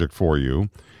passion project for you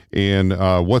in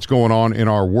what's going on in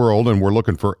our world, and we're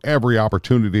looking for every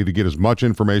opportunity to get as much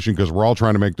information because we're all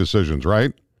trying to make decisions,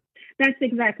 right? That's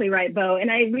exactly right, Bo, and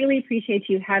I really appreciate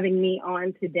you having me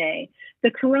on today.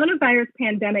 The coronavirus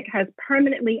pandemic has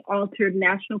permanently altered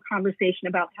national conversation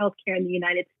about healthcare in the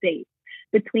United States.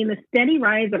 Between the steady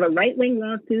rise of a right-wing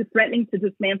lawsuit threatening to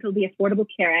dismantle the Affordable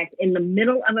Care Act in the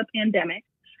middle of a pandemic,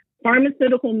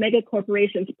 pharmaceutical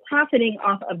megacorporations profiting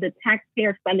off of the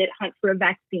taxpayer-funded hunt for a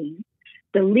vaccine,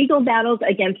 the legal battles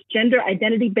against gender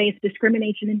identity-based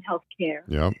discrimination in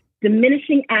healthcare,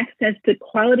 diminishing access to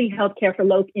quality healthcare for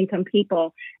low-income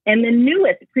people, and the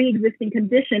newest pre-existing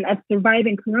condition of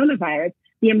surviving coronavirus,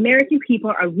 the American people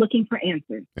are looking for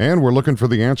answers. And we're looking for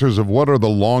the answers of what are the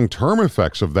long-term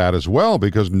effects of that as well,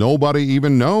 because nobody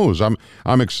even knows.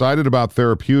 I'm excited about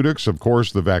therapeutics. Of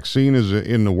course, the vaccine is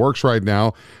in the works right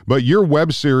now, but your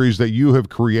web series that you have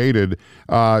created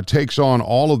takes on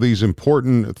all of these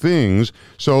important things.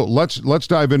 So let's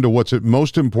dive into what's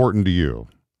most important to you.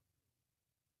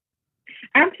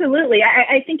 Absolutely.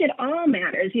 I think it all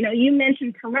matters. You know, you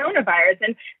mentioned coronavirus,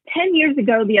 and 10 years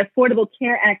ago, the Affordable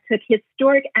Care Act took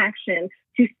historic action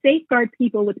to safeguard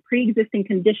people with pre-existing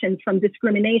conditions from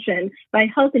discrimination by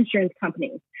health insurance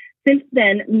companies. Since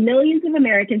then, millions of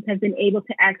Americans have been able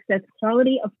to access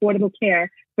quality, affordable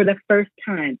care for the first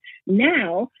time.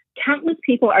 Now, countless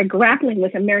people are grappling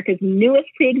with America's newest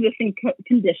pre-existing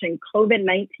condition,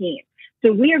 COVID-19.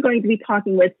 So we are going to be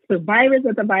talking with survivors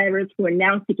of the virus who are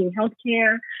now seeking health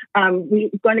care.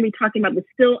 We're going to be talking about the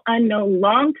still unknown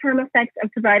long-term effects of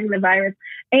surviving the virus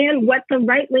and what the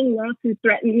right-wing lawsuit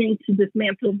threatening to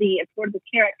dismantle the Affordable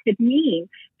Care Act could mean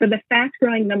for the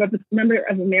fast-growing number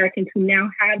of Americans who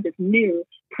now have this new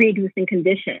pre-existing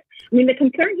condition. I mean, the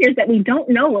concern here is that we don't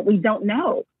know what we don't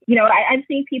know. You know, I've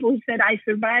seen people who said, I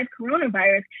survived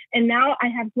coronavirus, and now I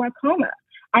have glaucoma.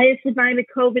 I survived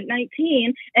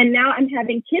COVID-19, and now I'm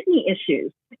having kidney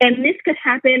issues. And this could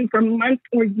happen for months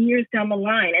or years down the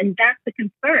line. And that's the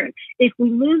concern. If we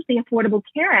lose the Affordable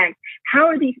Care Act, how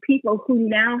are these people who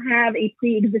now have a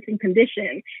pre-existing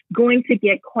condition going to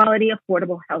get quality,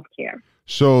 affordable health care?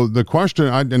 So the question,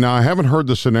 now I haven't heard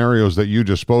the scenarios that you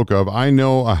just spoke of. I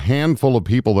know a handful of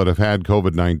people that have had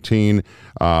COVID-19,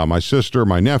 my sister,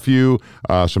 my nephew,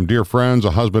 some dear friends,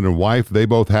 a husband and wife, they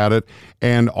both had it.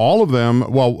 And all of them,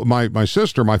 well, my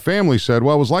sister, my family said,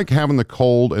 well, it was like having the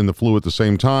cold and the flu at the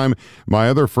same time. My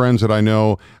other friends that I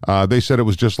know, they said it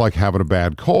was just like having a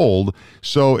bad cold.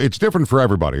 So it's different for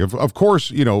everybody. Of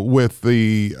course, you know, with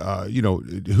the,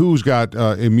 who's got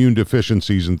immune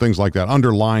deficiencies and things like that,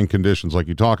 underlying conditions like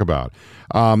you talk about.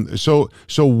 So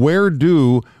where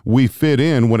do we fit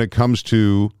in when it comes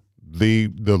to the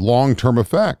long-term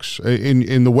effects?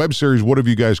 In the web series, what have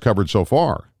you guys covered so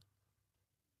far?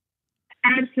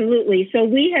 Absolutely. So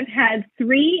we have had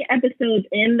 3 episodes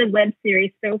in the web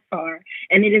series so far,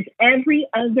 and it is every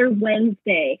other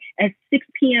Wednesday at 6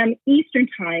 p.m. Eastern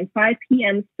Time, 5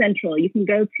 p.m. Central. You can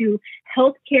go to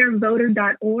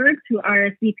healthcarevoter.org to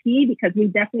RSVP because we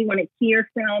definitely want to hear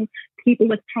from people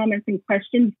with comments and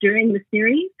questions during the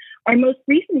series. Our most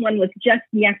recent one was just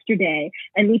yesterday,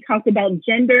 and we talked about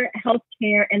gender,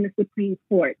 healthcare, and the Supreme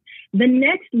Court. The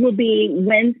next will be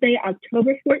Wednesday,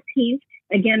 October 14th,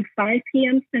 again, 5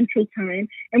 p.m. Central Time,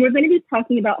 and we're going to be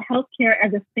talking about healthcare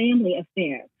as a family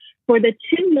affair. For the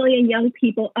 2 million young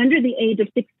people under the age of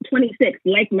 26,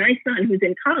 like my son who's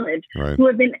in college, who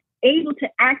have been able to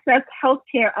access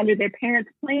healthcare under their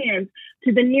parents' plans,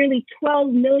 to the nearly 12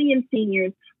 million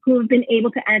seniors who have been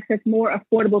able to access more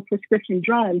affordable prescription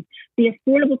drugs, the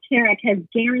Affordable Care Act has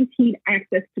guaranteed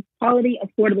access to quality,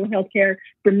 affordable healthcare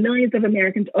for millions of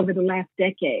Americans over the last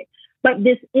decade. But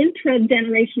this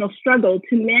intra-generational struggle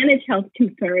to manage health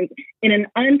concerns in an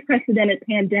unprecedented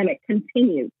pandemic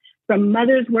continues, from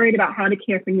mothers worried about how to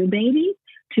care for new babies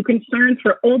to concerns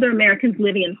for older Americans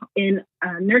living in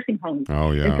nursing homes.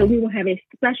 Oh, yeah. And so we will have a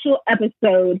special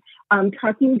episode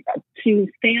talking to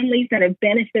families that have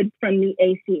benefited from the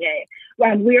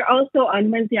ACA. We're also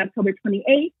on Wednesday, October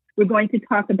 28th. We're going to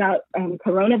talk about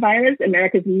coronavirus,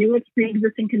 America's newest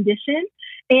pre-existing condition.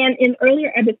 And in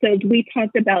earlier episodes, we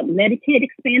talked about Medicaid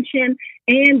expansion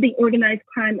and the organized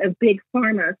crime of Big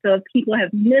Pharma. So if people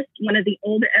have missed one of the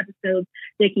older episodes,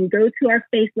 they can go to our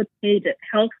Facebook page at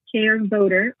Healthcare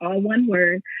Voter, all one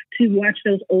word, to watch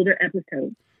those older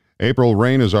episodes. April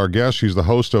Rain is our guest. She's the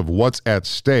host of What's at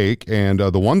Stake. And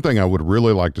the one thing I would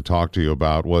really like to talk to you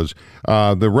about was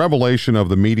the revelation of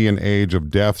the median age of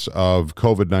deaths of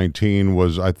COVID-19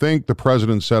 was, I think the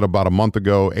president said about a month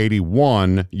ago,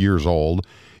 81 years old.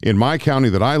 In my county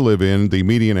that I live in, the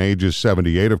median age is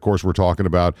 78. Of course, we're talking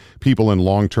about people in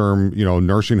long-term,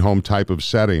 nursing home type of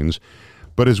settings.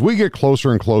 But as we get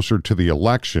closer and closer to the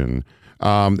election,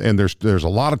 and there's a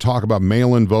lot of talk about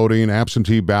mail-in voting,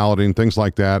 absentee balloting, things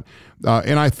like that.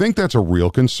 And I think that's a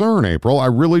real concern, April. I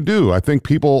really do. I think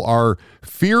people are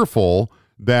fearful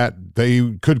that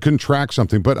they could contract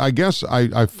something. But I guess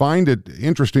I find it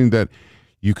interesting that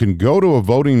you can go to a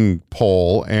voting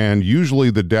poll and usually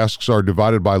the desks are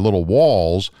divided by little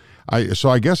walls.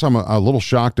 So I guess I'm a little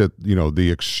shocked at,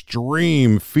 the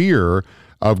extreme fear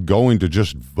of going to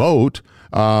just vote.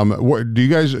 Do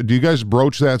you guys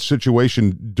broach that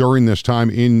situation during this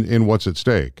time in What's at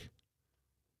Stake?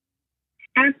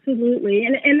 Absolutely.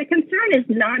 And the concern is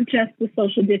not just the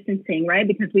social distancing, right?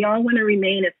 Because we all want to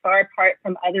remain as far apart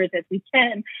from others as we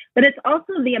can, but it's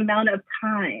also the amount of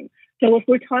time. So if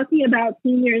we're talking about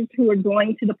seniors who are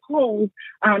going to the polls,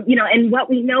 and what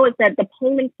we know is that the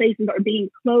polling places are being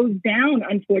closed down,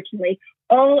 unfortunately,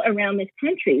 all around this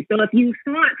country. So if you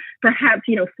thought perhaps,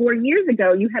 4 years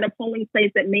ago, you had a polling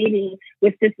place that maybe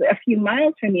was just a few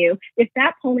miles from you, if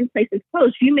that polling place is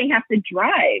closed, you may have to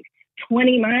drive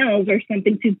 20 miles or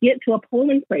something to get to a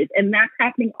polling place. And that's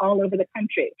happening all over the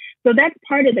country. So that's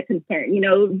part of the concern.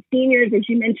 Seniors, as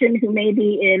you mentioned, who may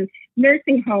be in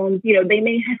nursing homes, they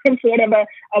may have sort of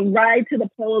a ride to the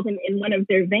polls in one of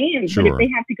their vans. Sure. But if they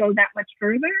have to go that much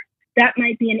further, that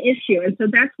might be an issue. And so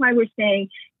that's why we're saying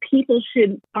people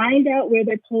should find out where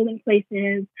their polling place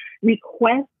is,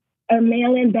 request a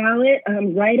mail-in ballot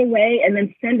right away, and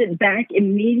then send it back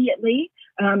immediately.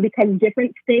 Because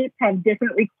different states have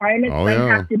different requirements. Some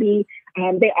have to be,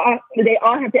 they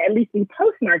all have to at least be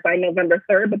postmarked by November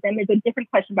 3rd, but then there's a different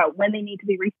question about when they need to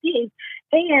be received.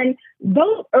 And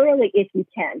vote early if you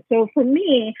can. So for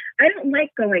me, I don't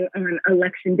like going on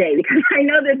election day because I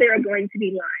know that there are going to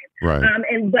be lines.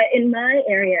 Right. But in my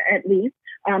area, at least,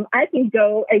 I can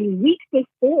go a week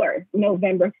before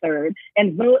November 3rd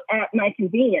and vote at my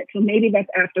convenience. So maybe that's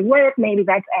after work, maybe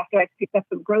that's after I pick up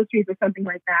some groceries or something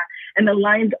like that. And the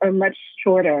lines are much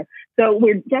shorter. So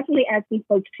we're definitely asking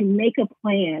folks to make a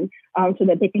plan so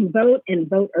that they can vote and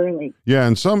vote early. Yeah,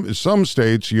 and some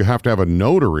states you have to have a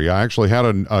notary. I actually had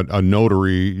a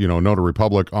notary, Notary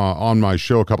Public on my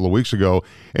show a couple of weeks ago,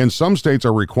 and some states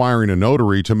are requiring a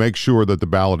notary to make sure that the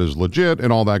ballot is legit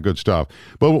and all that good stuff.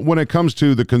 But when it comes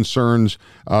to the concerns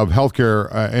of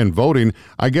healthcare and voting,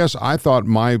 I guess I thought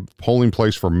my polling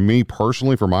place for me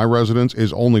personally, for my residents,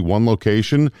 is only one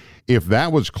location. If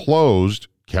that was closed,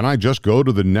 can I just go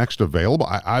to the next available?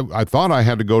 I thought I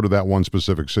had to go to that one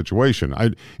specific situation.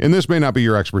 And this may not be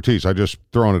your expertise. I just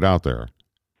throwing it out there.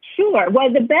 Sure.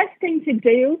 Well, the best thing to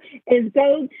do is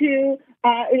go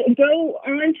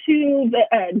onto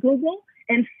the Google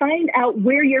and find out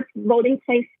where your voting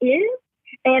place is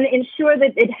and ensure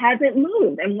that it hasn't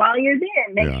moved. And while you're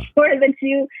there, make sure that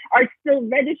you are still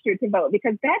registered to vote,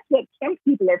 because that's what some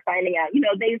people are finding out.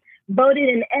 They've voted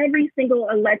in every single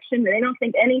election and they don't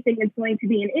think anything is going to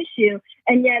be an issue.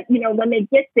 And yet, when they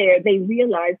get there, they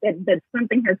realize that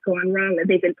something has gone wrong, that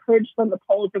they've been purged from the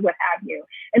polls or what have you.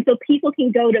 And so people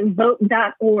can go to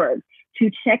vote.org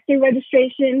to check their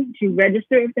registration, to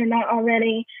register if they're not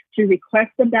already, to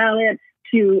request a ballot,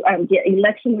 to get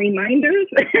election reminders,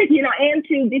 and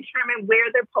to determine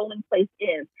where their polling place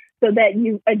is, so that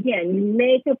you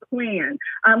make a plan.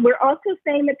 We're also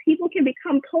saying that people can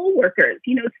become poll workers,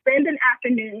 spend an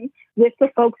afternoon with the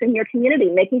folks in your community,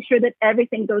 making sure that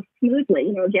everything goes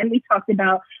smoothly. Again, we talked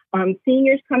about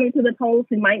seniors coming to the polls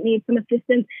who might need some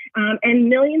assistance, and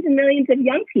millions of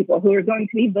young people who are going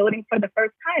to be voting for the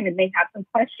first time and may have some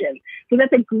questions. So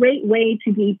that's a great way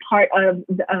to be part of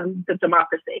the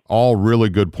democracy. All really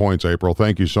good points, April.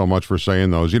 Thank you so much for saying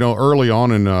those. Early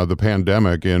on in the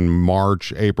pandemic, in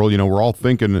March, April, we're all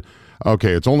thinking,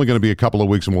 okay, it's only going to be a couple of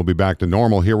weeks and we'll be back to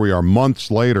normal. Here we are months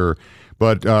later.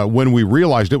 But when we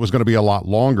realized it was going to be a lot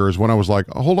longer is when I was like,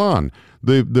 hold on,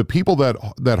 the people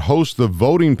that host the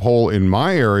voting poll in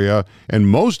my area and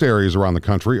most areas around the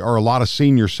country are a lot of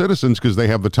senior citizens because they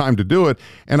have the time to do it.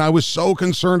 And I was so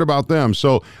concerned about them.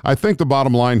 So I think the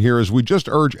bottom line here is we just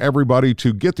urge everybody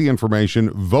to get the information,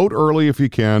 vote early if you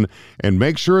can, and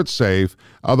make sure it's safe.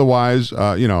 Otherwise,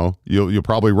 you'll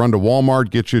probably run to Walmart,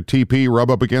 get your TP,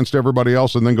 rub up against everybody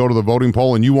else, and then go to the voting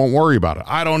poll, and you won't worry about it.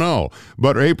 I don't know.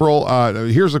 But April,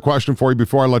 here's a question for you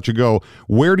before I let you go.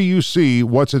 Where do you see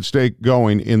what's at stake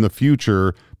going in the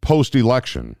future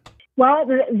post-election? Well,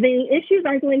 the issues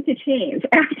are going to change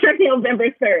after November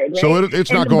 3rd. Right? So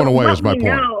it's not going away, is my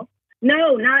point.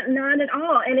 No, not at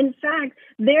all. And in fact,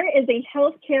 there is a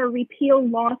healthcare repeal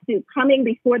lawsuit coming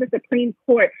before the Supreme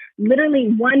Court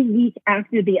literally 1 week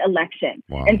after the election.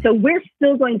 Wow. And so we're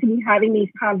still going to be having these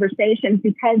conversations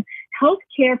because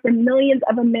healthcare for millions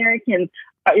of Americans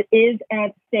is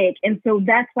at stake. And so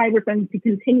that's why we're going to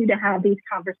continue to have these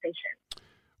conversations.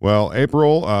 Well,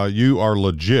 April, you are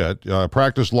legit.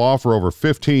 Practiced law for over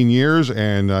 15 years,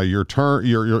 and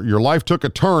your life took a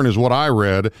turn, is what I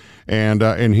read.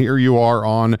 And here you are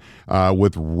on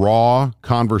with raw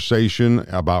conversation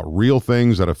about real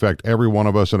things that affect every one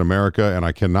of us in America. And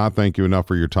I cannot thank you enough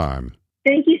for your time.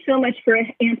 Thank you so much for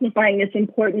amplifying this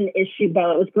important issue,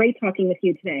 Bo. It was great talking with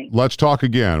you today. Let's talk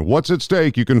again. What's at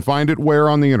stake? You can find it where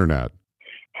on the internet?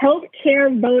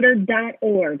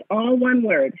 Healthcarevoter.org. All one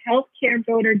word.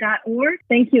 Healthcarevoter.org.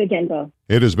 Thank you again, Bo.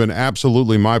 It has been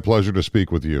absolutely my pleasure to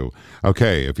speak with you.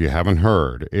 Okay, if you haven't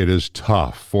heard, it is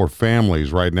tough for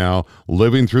families right now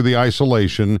living through the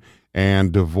isolation,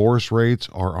 and divorce rates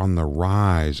are on the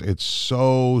rise. It's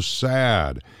so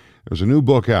sad. There's a new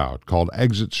book out called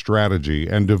Exit Strategy,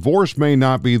 and divorce may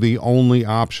not be the only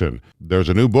option. There's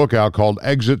a new book out called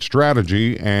Exit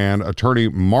Strategy, and attorney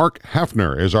Mark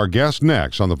Hefner is our guest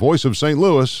next on The Voice of St.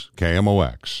 Louis,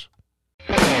 KMOX.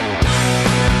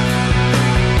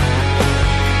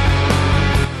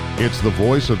 It's The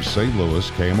Voice of St.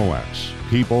 Louis, KMOX.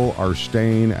 People are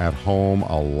staying at home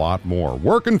a lot more,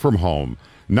 working from home,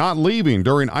 not leaving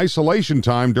during isolation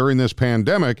time during this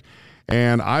pandemic.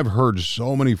 And I've heard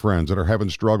so many friends that are having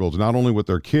struggles, not only with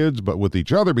their kids, but with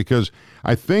each other, because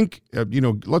I think,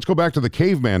 let's go back to the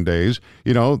caveman days.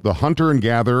 The hunter and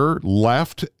gatherer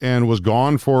left and was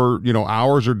gone for,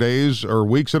 hours or days or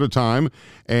weeks at a time.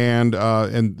 And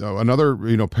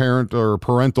another, parent or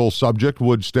parental subject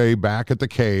would stay back at the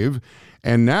cave.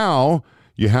 And now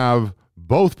you have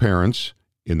both parents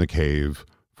in the cave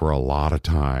for a lot of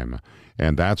time.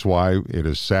 And that's why it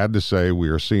is sad to say we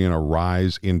are seeing a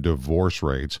rise in divorce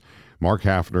rates. Mark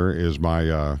Hefner is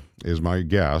my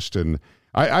guest, and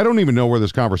I don't even know where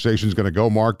this conversation is going to go,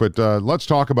 Mark, but let's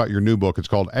talk about your new book. It's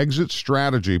called Exit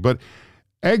Strategy, but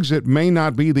exit may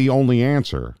not be the only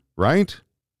answer, right?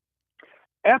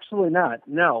 Absolutely not.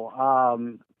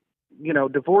 No.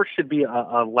 Divorce should be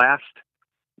a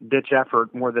last-ditch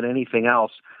effort more than anything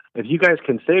else. If you guys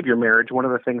can save your marriage, one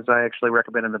of the things I actually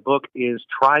recommend in the book is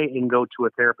try and go to a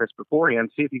therapist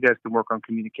beforehand, see if you guys can work on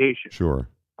communication. Sure.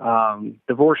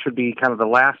 Divorce should be kind of the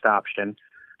last option.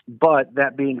 But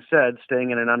that being said,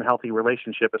 staying in an unhealthy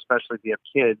relationship, especially if you have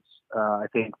kids, I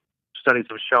think studies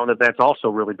have shown that that's also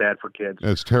really bad for kids.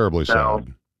 It's terribly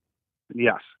sad.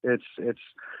 Yes, it's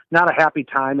not a happy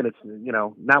time, and it's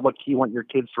not what you want your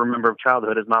kids to remember of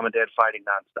childhood is mom and dad fighting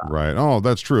nonstop. Right. Oh,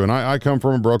 that's true. And I come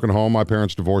from a broken home. My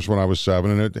parents divorced when I was 7,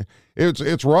 and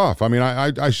it's rough. I mean,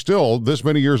 I still, this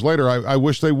many years later, I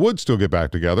wish they would still get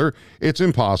back together. It's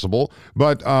impossible.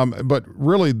 But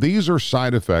really, these are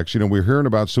side effects. We're hearing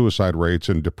about suicide rates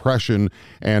and depression,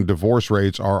 and divorce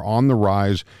rates are on the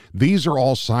rise. These are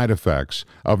all side effects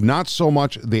of not so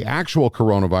much the actual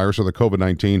coronavirus or the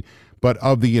COVID-19, but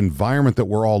of the environment that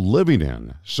we're all living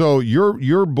in. So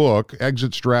your book,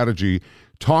 Exit Strategy,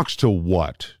 talks to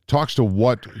what? Talks to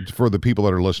what for the people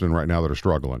that are listening right now that are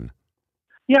struggling?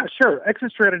 Yeah, sure.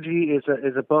 Exit Strategy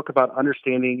is a book about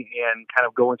understanding and kind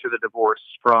of going through the divorce,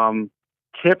 from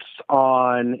tips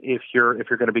on if you're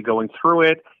going to be going through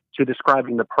it to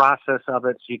describing the process of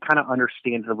it, so you kind of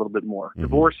understand it a little bit more. Mm-hmm.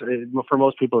 Divorce, for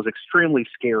most people, is extremely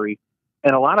scary,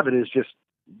 and a lot of it is just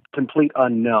complete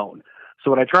unknown. So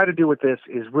what I try to do with this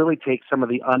is really take some of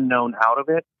the unknown out of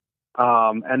it,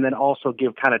 and then also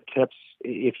give kind of tips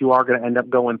if you are going to end up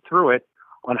going through it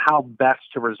on how best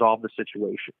to resolve the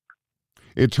situation.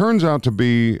 It turns out to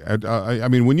be,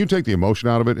 when you take the emotion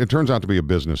out of it, it turns out to be a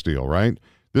business deal, right?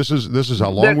 This is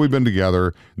how long we've been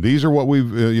together. These are what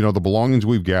we've, the belongings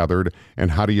we've gathered,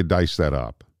 and how do you dice that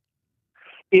up?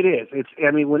 It is.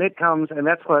 When it comes, and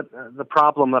that's what the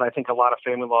problem that I think a lot of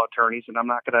family law attorneys, and I'm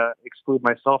not going to exclude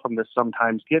myself from this,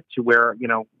 sometimes get to where,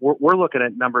 we're looking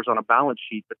at numbers on a balance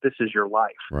sheet, but this is your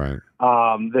life. Right.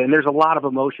 Then there's a lot of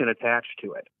emotion attached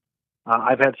to it.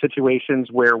 I've had situations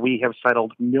where we have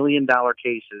settled $1 million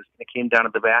cases. It came down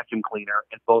to the vacuum cleaner,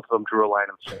 and both of them drew a line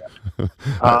of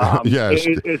sand. Yes.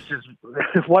 It's just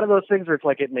one of those things where it's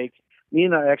like it makes me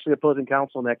and actually opposing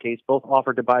counsel in that case both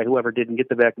offered to buy whoever didn't get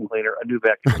the vacuum cleaner a new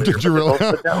vacuum cleaner. Did you really?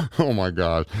 Oh my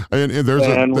God! And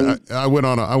I went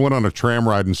on a tram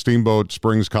ride in Steamboat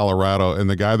Springs, Colorado, and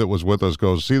the guy that was with us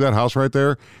goes, "See that house right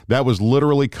there? That was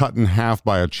literally cut in half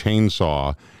by a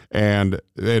chainsaw." And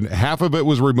half of it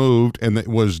was removed and it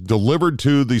was delivered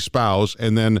to the spouse,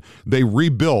 and then they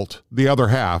rebuilt the other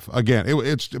half again.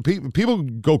 People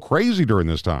go crazy during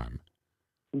this time.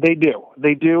 They do,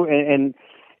 and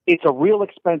it's a real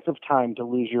expensive time to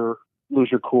lose your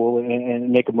cool and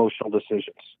make emotional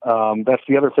decisions. That's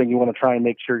the other thing you want to try and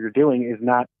make sure you're doing, is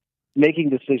not making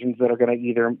decisions that are going to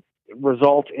either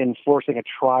result in forcing a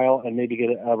trial and maybe get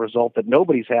a result that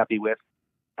nobody's happy with,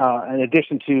 in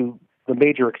addition to the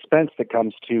major expense that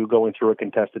comes to going through a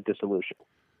contested dissolution.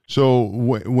 So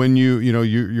when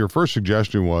your first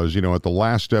suggestion was, at the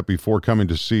last step before coming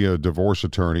to see a divorce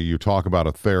attorney, you talk about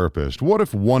a therapist. What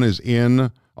if one is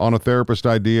in on a therapist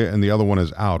idea and the other one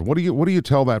is out? What do you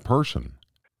tell that person?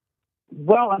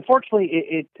 Well,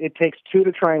 unfortunately, it takes two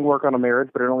to try and work on a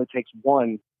marriage, but it only takes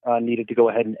one needed to go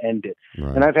ahead and end it.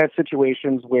 Right. And I've had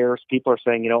situations where people are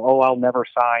saying, I'll never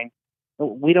sign.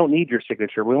 We don't need your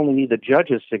signature. We only need the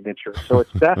judge's signature. So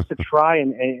it's best to try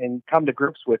and come to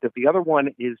grips with. If the other one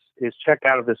is checked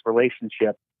out of this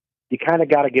relationship, you kind of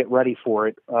got to get ready for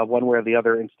it one way or the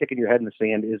other, and sticking your head in the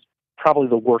sand is probably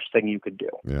the worst thing you could do.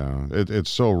 Yeah,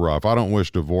 it's so rough. I don't wish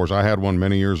divorce. I had one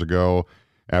many years ago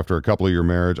after a couple of year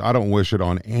marriage. I don't wish it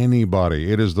on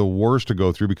anybody. It is the worst to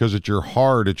go through because it's your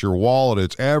heart, it's your wallet,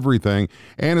 it's everything,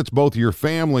 and it's both your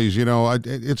families.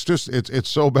 It's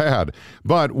so bad.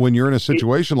 But when you're in a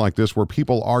situation like this where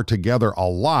people are together a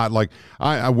lot, like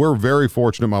we're very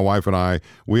fortunate, my wife and I,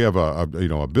 we have a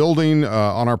building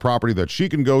on our property that she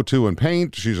can go to and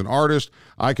paint. She's an artist.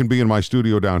 I can be in my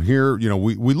studio down here.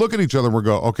 We look at each other and we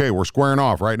go, okay, we're squaring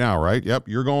off right now, right? Yep,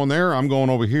 you're going there, I'm going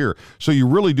over here. So you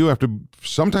really do have to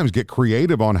sometimes get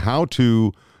creative on how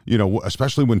to,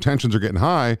 especially when tensions are getting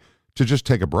high, to just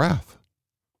take a breath.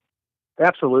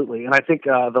 Absolutely. And I think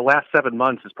the last 7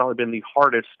 months has probably been the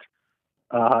hardest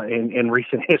in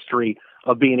recent history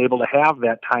of being able to have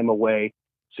that time away.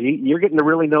 So you're getting to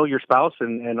really know your spouse,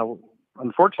 and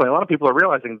unfortunately, a lot of people are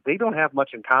realizing they don't have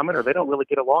much in common, or they don't really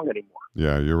get along anymore.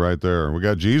 Yeah, you're right there. We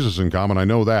got Jesus in common. I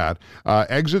know that.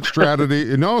 Exit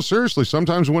strategy. No, seriously,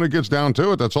 sometimes when it gets down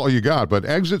to it, that's all you got. But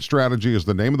Exit Strategy is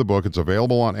the name of the book. It's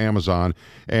available on Amazon.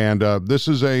 And this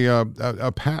is a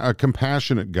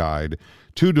compassionate guide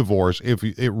to divorce if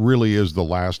it really is the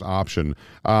last option.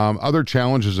 Other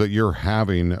challenges that you're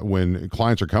having when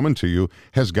clients are coming to you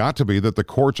has got to be that the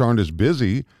courts aren't as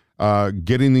busy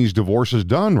getting these divorces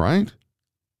done, right?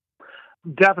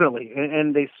 Definitely,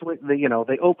 and they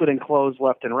open and close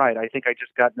left and right. I think I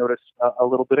just got notice a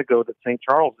little bit ago that St.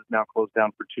 Charles is now closed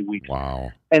down for 2 weeks.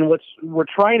 Wow! And what we're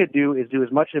trying to do is do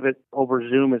as much of it over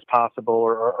Zoom as possible,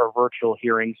 or virtual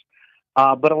hearings.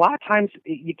 But a lot of times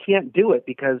you can't do it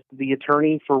because the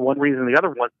attorney, for one reason or the other,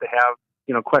 wants to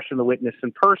have question the witness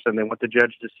in person. They want the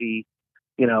judge to see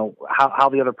how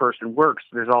the other person works.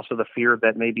 There's also the fear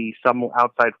that maybe some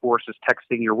outside force is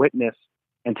texting your witness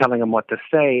and telling them what to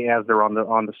say as they're on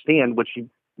the stand, which you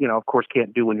of course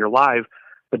can't do when you're live,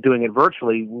 but doing it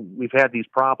virtually, we've had these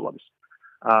problems.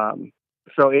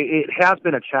 So it has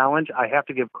been a challenge. I have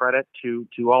to give credit to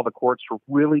all the courts for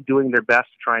really doing their best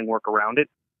to try and work around it,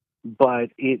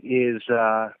 but it is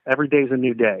every day is a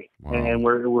new day. Wow. And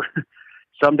we're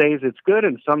some days it's good,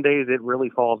 and some days it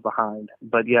really falls behind.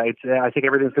 But yeah, I think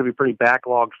everything's going to be pretty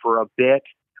backlogged for a bit.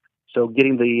 So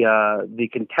getting the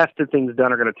contested things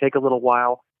done are going to take a little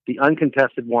while. The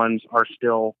uncontested ones are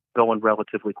still going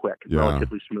relatively quick,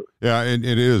 relatively smooth. Yeah, and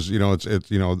it is.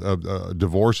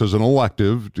 Divorce is an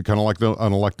elective, kind of like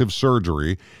an elective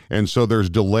surgery, and so there's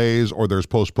delays or there's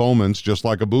postponements, just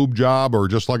like a boob job or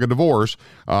just like a divorce.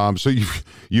 So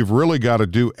you've really got to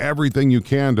do everything you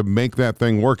can to make that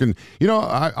thing work. And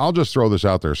I'll just throw this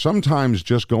out there. Sometimes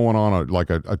just going on a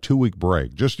 2-week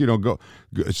break, just go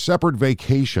separate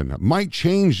vacation might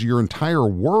change your entire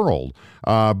world.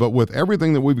 But with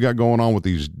everything that we've got going on with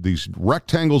these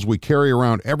rectangles tools we carry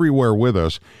around everywhere with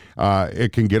us,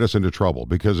 it can get us into trouble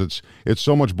because it's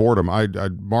so much boredom.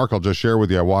 Mark, I'll just share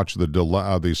with you. I watched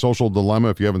the Social Dilemma.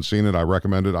 If you haven't seen it, I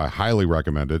recommend it. I highly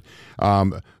recommend it.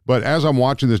 But as I'm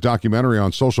watching this documentary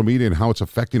on social media and how it's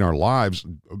affecting our lives,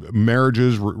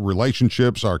 marriages,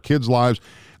 relationships, our kids' lives,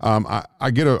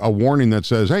 I get a warning that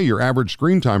says, hey, your average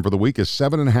screen time for the week is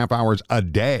 7.5 hours a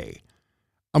day.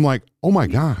 I'm like, oh my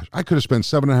gosh, I could have spent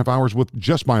 7.5 hours with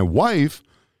just my wife,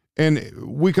 and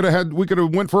we could have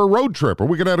went for a road trip, or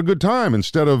we could have had a good time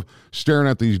instead of staring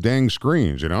at these dang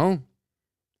screens, you know?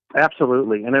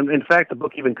 Absolutely. And in fact, the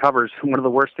book even covers one of the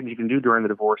worst things you can do during the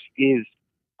divorce is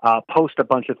post a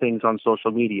bunch of things on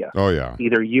social media. Oh, yeah.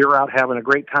 Either you're out having a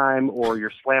great time or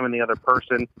you're slamming the other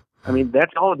person. I mean,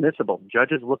 that's all admissible.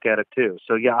 Judges look at it too.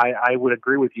 So, yeah, I would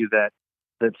agree with you that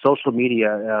social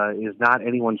media is not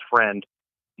anyone's friend,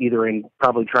 either in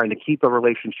probably trying to keep a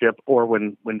relationship or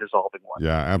when dissolving one.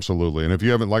 Yeah, absolutely. And if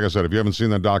you haven't, like I said, if you haven't seen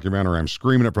that documentary, I'm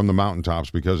screaming it from the mountaintops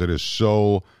because it is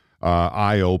so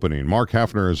eye-opening. Mark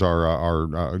Heffner is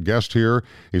our guest here.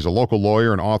 He's a local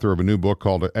lawyer and author of a new book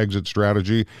called Exit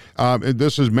Strategy.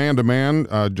 This is man-to-man.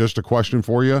 Just a question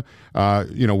for you.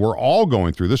 We're all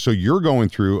going through this, so you're going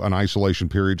through an isolation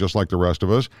period just like the rest of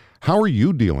us. How are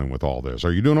you dealing with all this?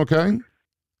 Are you doing okay?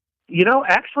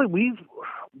 Actually,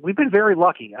 we've been very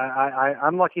lucky.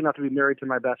 I'm lucky enough to be married to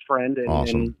my best friend, and,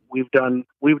 awesome. and we've done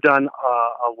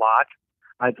a lot.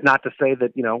 It's not to say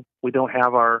that we don't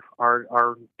have our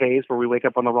days where we wake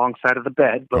up on the wrong side of the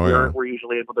bed, but we're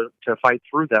usually able to fight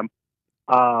through them.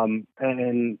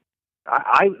 And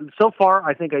I so far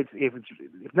I think if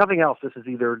nothing else, this has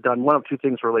either done one of two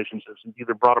things for relationships: it's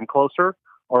either brought them closer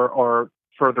or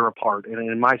further apart. And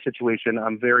in my situation,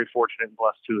 I'm very fortunate and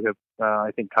blessed to have,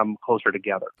 I think, come closer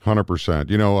together.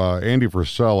 100%. Andy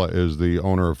Frisella is the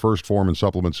owner of First Form and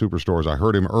Supplement Superstores. I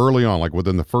heard him early on, like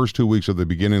within the first 2 weeks of the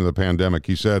beginning of the pandemic.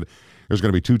 He said there's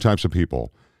going to be two types of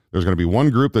people. There's going to be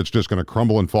one group that's just going to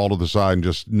crumble and fall to the side and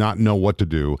just not know what to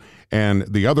do, and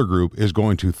the other group is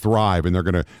going to thrive, and they're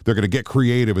going to get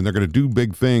creative, and they're going to do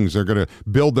big things. They're going to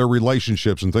build their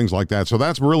relationships and things like that. So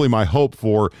that's really my hope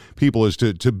for people, is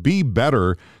to be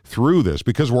better through this,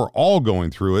 because we're all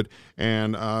going through it.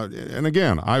 And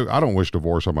again, I don't wish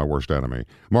divorce on my worst enemy.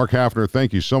 Mark Heffner,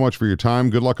 thank you so much for your time.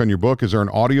 Good luck on your book. Is there an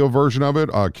audio version of it,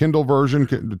 a Kindle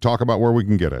version? Talk about where we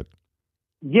can get it.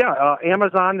 Yeah,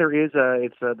 Amazon, there is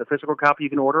it's the physical copy you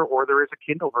can order, or there is a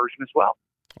Kindle version as well.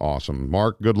 Awesome.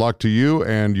 Mark, good luck to you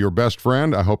and your best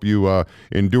friend. I hope you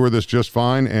endure this just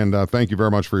fine, and thank you very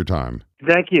much for your time.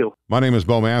 Thank you. My name is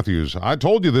Bo Matthews. I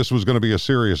told you this was going to be a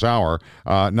serious hour.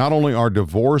 Not only are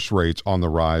divorce rates on the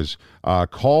rise,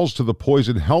 calls to the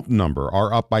Poison Help number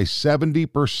are up by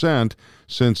 70%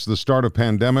 since the start of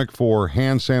pandemic for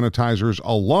hand sanitizers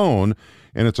alone.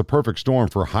 And it's a perfect storm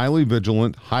for highly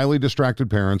vigilant, highly distracted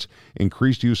parents,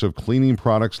 increased use of cleaning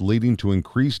products leading to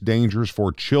increased dangers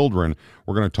for children.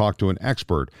 We're going to talk to an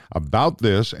expert about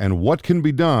this and what can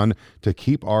be done to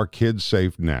keep our kids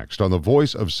safe next on the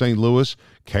Voice of St. Louis,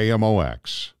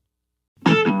 KMOX.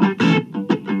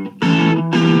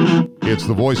 It's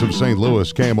the Voice of St.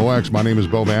 Louis, KMOX. My name is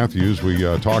Bo Matthews. We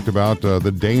talked about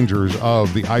the dangers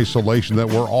of the isolation that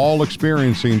we're all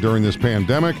experiencing during this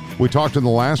pandemic. We talked in the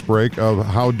last break of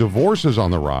how divorce is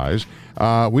on the rise.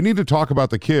 We need to talk about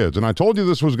the kids. And I told you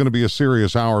this was going to be a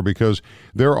serious hour because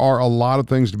there are a lot of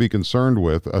things to be concerned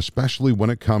with, especially when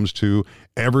it comes to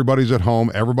everybody's at home,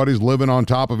 everybody's living on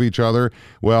top of each other.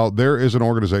 Well, there is an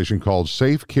organization called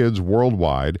Safe Kids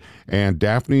Worldwide, and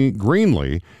Daphne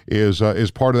Greenlee is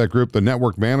part of that group, the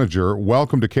network manager.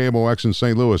 Welcome to KMOX in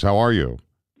St. Louis. How are you?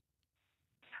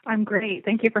 I'm great.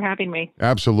 Thank you for having me.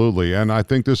 Absolutely. And I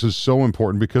think this is so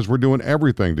important because we're doing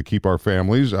everything to keep our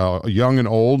families, young and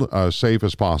old, safe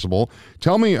as possible.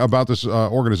 Tell me about this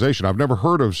organization. I've never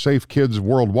heard of Safe Kids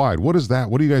Worldwide. What is that?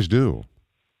 What do you guys do?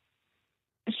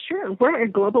 Sure. We're a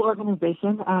global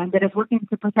organization that is working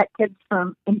to protect kids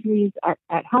from injuries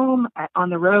at home,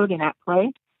 on the road, and at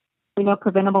play. We know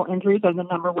preventable injuries are the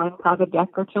number one cause of death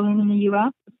for children in the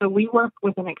U.S., so we work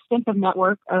with an extensive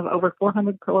network of over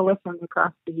 400 coalitions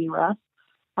across the U.S.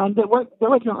 That work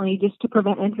diligently just to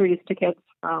prevent injuries to kids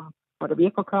from motor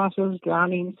vehicle crashes,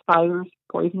 drownings, fires,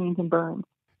 poisonings, and burns.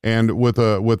 And with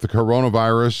the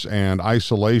coronavirus and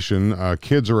isolation,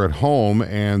 kids are at home,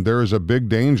 and there is a big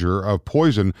danger of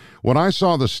poison. When I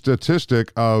saw the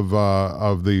statistic of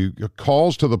the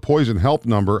calls to the Poison Help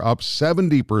number up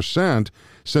 70%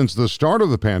 since the start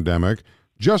of the pandemic,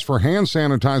 just for hand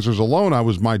sanitizers alone,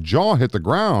 my jaw hit the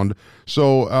ground.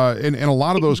 So, and a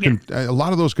lot of those a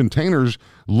lot of those containers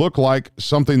look like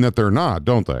something that they're not,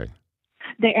 don't they?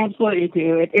 They absolutely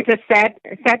do. It's a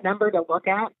sad number to look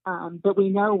at, but we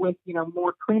know with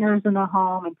more cleaners in the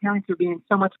home and parents are being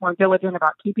so much more diligent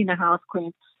about keeping the house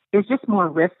clean, there's just more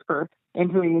risk for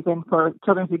injuries and for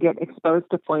children to get exposed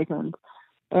to poisons.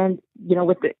 And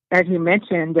with as you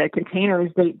mentioned, the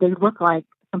containers they look like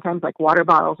sometimes like water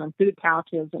bottles and food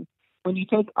pouches, and when you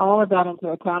take all of that into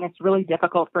account, it's really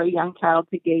difficult for a young child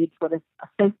to gauge what is a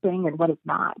safe thing and what is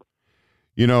not.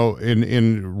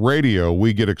 In radio,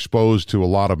 we get exposed to a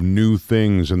lot of new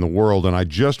things in the world, and I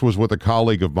just was with a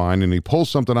colleague of mine, and he pulled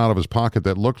something out of his pocket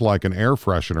that looked like an air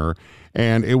freshener,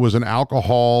 and it was an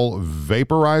alcohol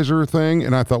vaporizer thing,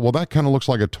 and I thought, well, that kind of looks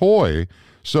like a toy.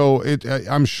 So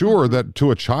I'm sure that to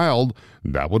a child,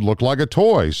 that would look like a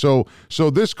toy. So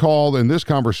this call and this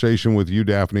conversation with you,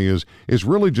 Daphne, is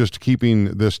really just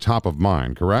keeping this top of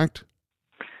mind, correct?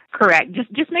 Correct.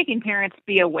 Just making parents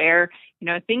be aware,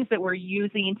 things that we're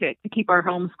using to keep our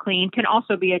homes clean can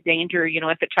also be a danger,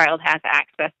 if a child has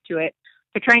access to it.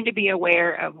 So trying to be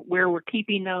aware of where we're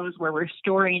keeping those, where we're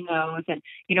storing those, and,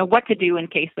 what to do in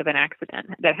case of an accident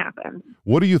that happens.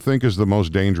 What do you think is the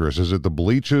most dangerous? Is it the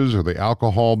bleaches or the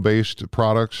alcohol-based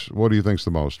products? What do you think is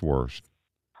the most worst?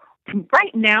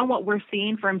 Right now, what we're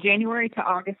seeing from January to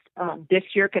August this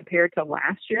year compared to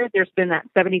last year, there's been that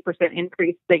 70%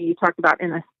 increase that you talked about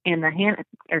in the hand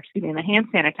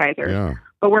sanitizer. Yeah.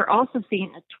 But we're also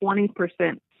seeing a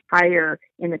 20% higher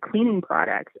in the cleaning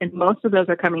products, and most of those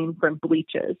are coming from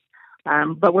bleaches.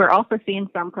 But we're also seeing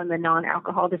some from the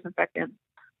non-alcohol disinfectants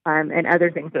and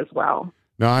other things as well.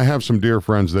 Now, I have some dear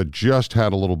friends that just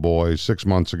had a little boy 6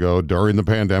 months ago during the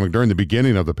pandemic, during the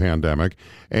beginning of the pandemic,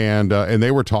 and they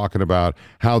were talking about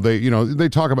how they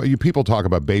talk about people talk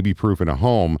about baby-proof in a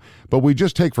home, but we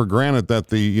just take for granted that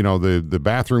the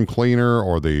bathroom cleaner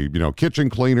or the kitchen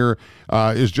cleaner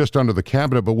is just under the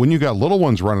cabinet. But when you got little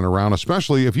ones running around,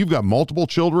 especially if you've got multiple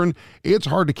children, it's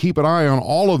hard to keep an eye on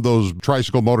all of those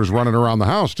tricycle motors running around the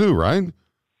house too, right?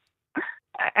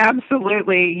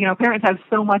 Absolutely. Parents have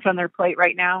so much on their plate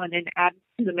right now, and then add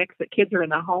to the mix that kids are in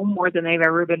the home more than they've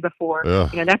ever been before. Ugh.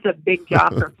 That's a big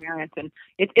job for parents, and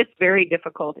it's very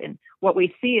difficult. And what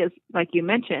we see is, like you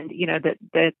mentioned, that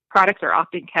the products are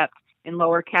often kept in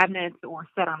lower cabinets or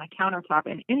set on a countertop,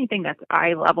 and anything that's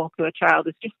eye level to a child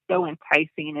is just so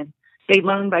enticing, and they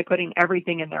learn by putting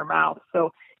everything in their mouth.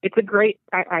 So it's a great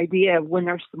idea when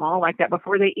they're small like that,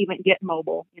 before they even get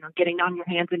mobile, getting on your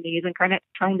hands and knees and kind of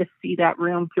trying to see that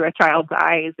room through a child's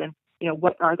eyes and,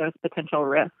 what are those potential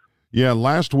risks. Yeah,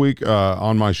 last week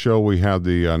on my show, we had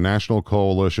the National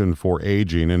Coalition for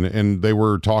Aging, and they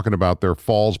were talking about their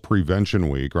Falls Prevention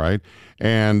Week, right?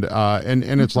 And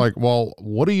it's like, well,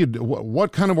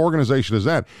 what kind of organization is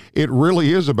that? It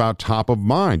really is about top of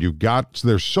mind.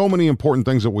 There's so many important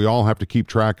things that we all have to keep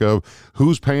track of.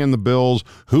 Who's paying the bills?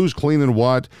 Who's cleaning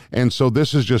what? And so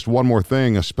this is just one more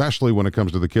thing, especially when it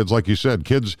comes to the kids. Like you said,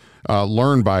 kids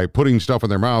learn by putting stuff in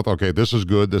their mouth. Okay, this is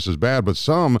good, this is bad, but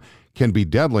some can be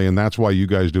deadly, and that's why you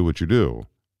guys do what you do.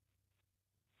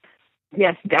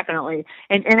 Yes, definitely.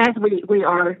 And as we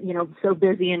are, so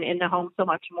busy in the home so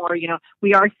much more,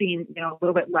 we are seeing, a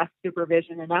little bit less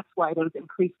supervision, and that's why those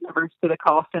increased numbers to the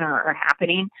call center are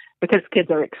happening, because kids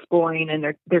are exploring and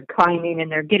they're climbing and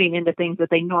they're getting into things that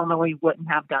they normally wouldn't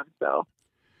have done so.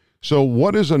 So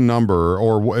what is a number,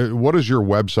 or what is your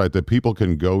website that people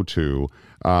can go to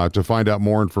find out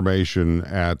more information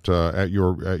at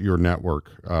your network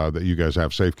that you guys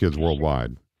have, Safe Kids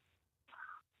Worldwide?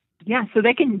 Yeah, so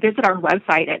they can visit our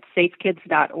website at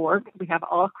safekids.org. We have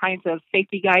all kinds of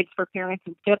safety guides for parents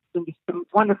and tips and just some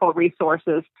wonderful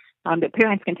resources that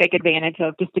parents can take advantage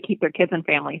of just to keep their kids and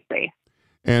families safe.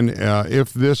 And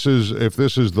if this is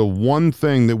the one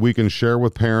thing that we can share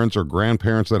with parents or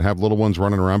grandparents that have little ones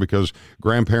running around, because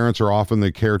grandparents are often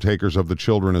the caretakers of the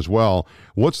children as well,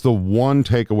 what's the one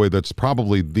takeaway that's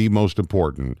probably the most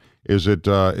important? Is it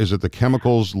the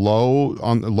chemicals low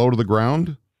to the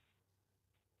ground?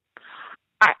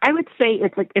 I would say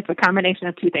it's a combination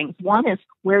of two things. One is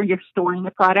where you're storing the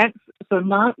products. So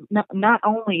not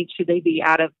only should they be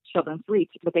out of children's reach,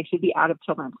 but they should be out of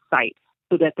children's sight,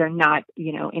 so that they're not,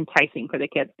 enticing for the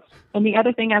kids. And the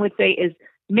other thing I would say is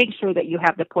make sure that you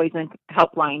have the poison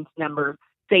helpline number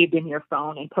saved in your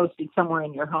phone and posted somewhere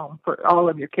in your home for all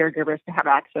of your caregivers to have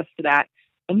access to that.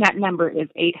 And that number is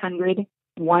 800-122.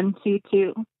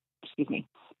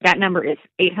 That number is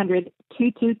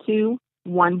 800-222-1222.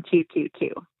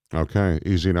 Okay,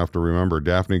 easy enough to remember.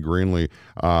 Daphne Greenlee,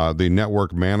 the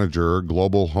network manager,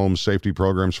 Global Home Safety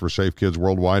Programs for Safe Kids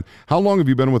Worldwide. How long have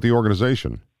you been with the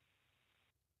organization?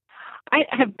 I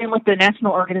have been with the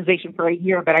national organization for a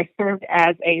year, but I served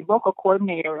as a local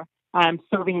coordinator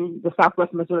serving the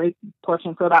Southwest Missouri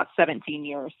portion for about 17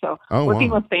 years. So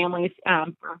working with families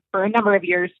for a number of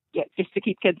years just to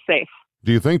keep kids safe.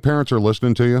 Do you think parents are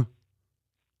listening to you?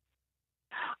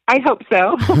 I hope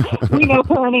so. We know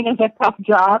parenting is a tough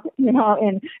job,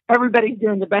 and everybody's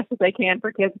doing the best that they can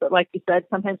for kids. But like you said,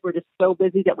 sometimes we're just so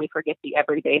busy that we forget the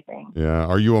everyday thing. Yeah.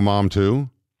 Are you a mom too?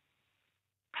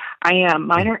 I am.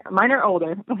 Mine are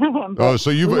older. So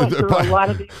you've went through a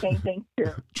lot of these same things too.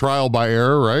 Trial by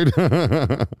error, right?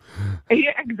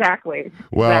 Yeah, exactly.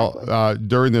 Well,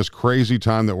 during this crazy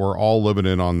time that we're all living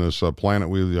in on this planet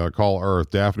we call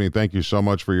Earth, Daphne, thank you so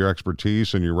much for your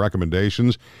expertise and your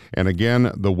recommendations. And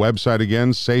again, the website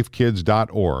again,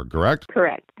 safekids.org, correct?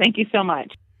 Correct. Thank you so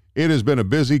much. It has been a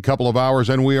busy couple of hours,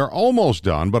 and we are almost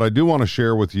done, but I do want to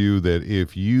share with you that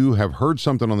if you have heard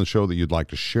something on the show that you'd like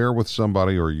to share with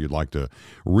somebody or you'd like to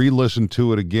re-listen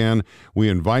to it again, we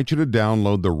invite you to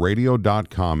download the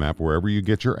radio.com app wherever you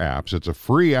get your apps. It's a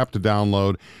free app to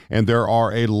download, and there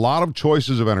are a lot of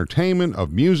choices of entertainment,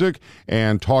 of music,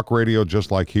 and talk radio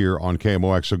just like here on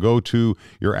KMOX. So go to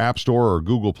your App Store or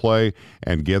Google Play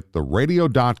and get the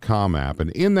radio.com app. And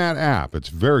in that app, it's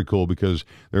very cool because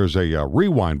there's a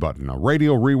rewind button, a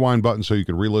radio rewind button, so you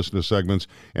can re-listen to segments,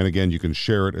 and again, you can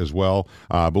share it as well.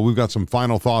 But we've got some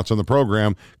final thoughts on the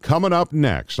program coming up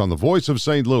next on the Voice of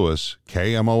St. Louis,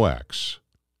 KMOX.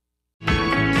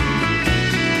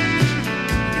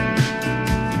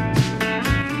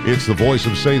 It's the Voice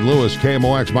of St. Louis,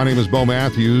 KMOX. My name is Bo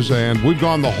Matthews, and we've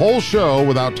gone the whole show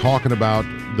without talking about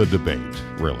the debate,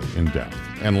 really, in depth.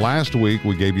 And last week,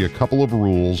 we gave you a couple of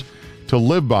rules to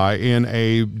live by in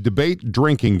a debate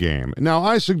drinking game. Now,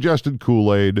 I suggested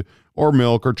Kool-Aid or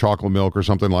milk or chocolate milk or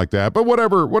something like that, but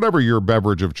whatever your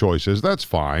beverage of choice is, that's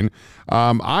fine.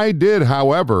 I did,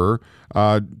 however,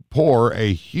 pour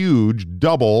a huge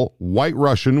double White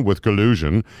Russian with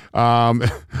collusion. I'm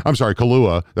sorry,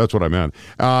 Kahlua. That's what I meant.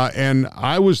 And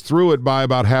I was through it by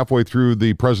about halfway through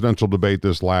the presidential debate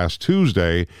this last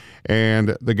Tuesday.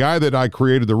 And the guy that I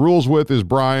created the rules with is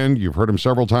Brian. You've heard him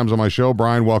several times on my show.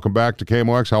 Brian, welcome back to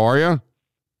KMOX. How are you?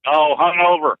 Oh,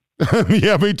 hungover.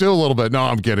 Yeah, me too, a little bit. No,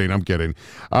 I'm kidding.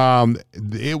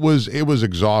 It was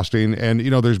exhausting. And,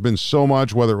 there's been so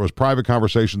much, whether it was private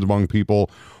conversations among people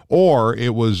or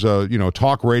it was,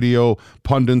 talk radio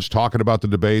pundits talking about the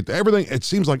debate. Everything, it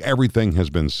seems like everything has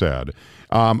been said.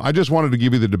 I just wanted to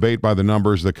give you the debate by the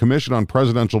numbers. The Commission on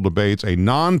Presidential Debates, a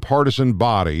nonpartisan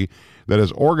body that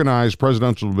has organized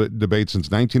presidential debates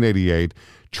since 1988.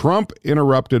 Trump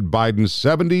interrupted Biden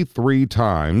 73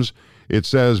 times. It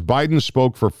says Biden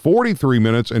spoke for 43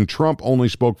 minutes and Trump only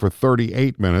spoke for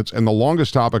 38 minutes. And the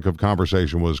longest topic of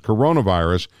conversation was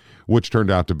coronavirus, which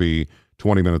turned out to be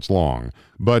 20 minutes long.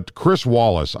 But Chris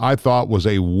Wallace, I thought, was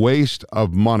a waste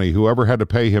of money, whoever had to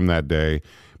pay him that day,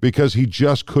 because he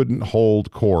just couldn't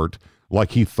hold court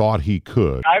like he thought he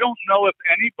could. I don't know if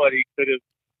anybody could have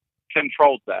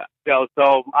controlled that.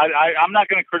 So I'm not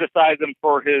going to criticize him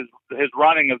for his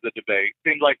running of the debate.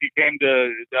 Seems like he came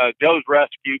to Joe's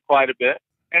rescue quite a bit,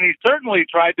 and he certainly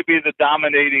tried to be the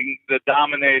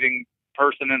dominating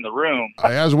person in the room.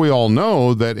 As we all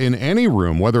know, that in any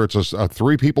room, whether it's a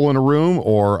three people in a room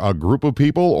or a group of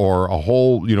people or a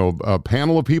whole a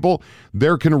panel of people,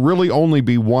 there can really only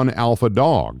be one alpha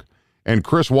dog. And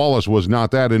Chris Wallace was not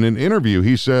that. In an interview,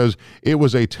 he says it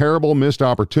was a terrible missed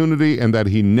opportunity and that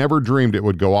he never dreamed it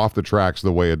would go off the tracks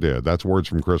the way it did. That's words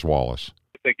from Chris Wallace.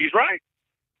 I think he's right.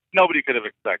 Nobody could have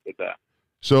expected that.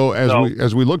 So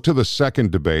as we look to the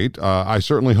second debate, I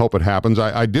certainly hope it happens.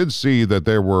 I did see that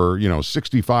there were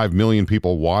 65 million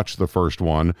people watched the first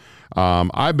one.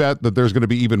 I bet that there's going to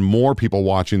be even more people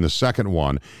watching the second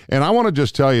one. And I want to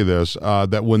just tell you this: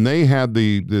 that when they had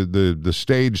the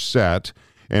stage set,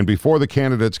 and before the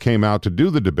candidates came out to do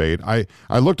the debate, I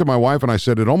looked at my wife and I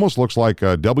said, it almost looks like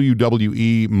a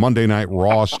WWE Monday Night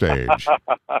Raw stage.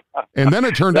 And then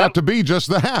it turned out to be just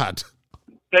that.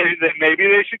 Maybe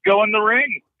they should go in the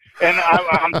ring. And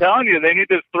I'm telling you, they need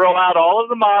to throw out all of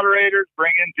the moderators,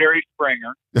 bring in Jerry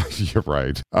Springer. You're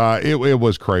right. It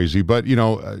was crazy. But,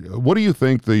 what do you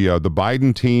think the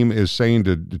Biden team is saying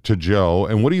to Joe,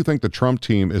 and what do you think the Trump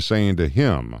team is saying to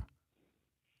him?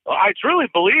 Well, I truly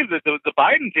believe that the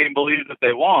Biden team believes that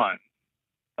they won.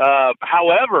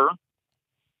 However,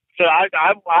 so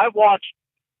I've watched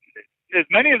as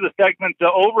many of the segments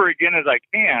over again as I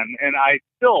can, and I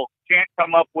still can't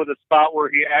come up with a spot where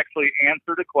he actually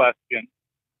answered a question,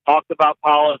 talked about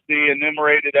policy,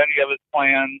 enumerated any of his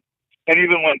plans, and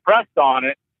even when pressed on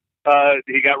it,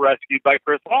 he got rescued by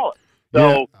Chris Wallace.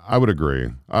 So yeah, I would agree.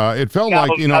 It felt like,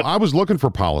 I was looking for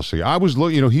policy. I was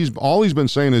looking, he's been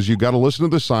saying is you got to listen to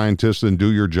the scientists and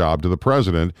do your job, to the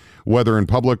president, whether in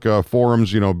public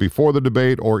forums, before the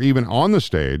debate or even on the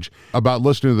stage, about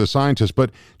listening to the scientists.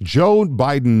 But Joe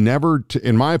Biden never,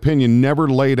 in my opinion, never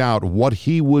laid out what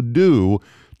he would do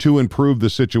to improve the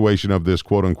situation of this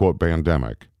quote unquote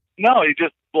pandemic. No, he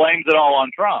just blames it all on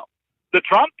Trump. The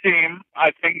Trump team,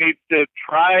 I think, needs to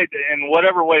try in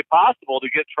whatever way possible to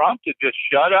get Trump to just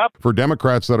shut up. For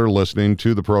Democrats that are listening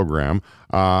to the program,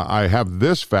 I have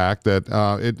this fact that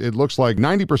it looks like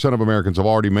 90% of Americans have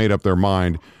already made up their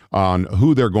mind on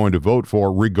who they're going to vote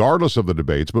for, regardless of the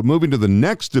debates. But moving to the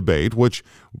next debate, which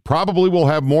probably will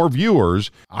have more viewers,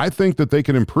 I think that they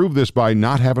can improve this by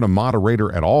not having a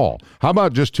moderator at all. How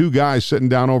about just two guys sitting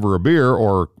down over a beer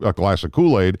or a glass of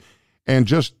Kool-Aid and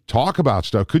just talk about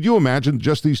stuff? Could you imagine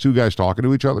just these two guys talking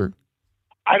to each other?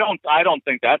 I don't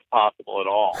think that's possible at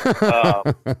all.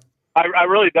 I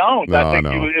really don't. No, I think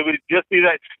it would just be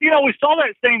that. We saw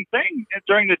that same thing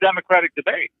during the Democratic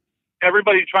debate.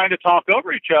 Everybody trying to talk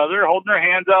over each other, holding their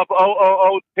hands up,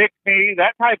 oh, pick me,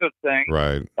 that type of thing.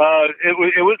 Right.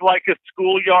 It was like a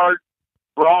schoolyard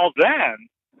brawl then.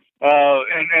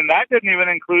 And that didn't even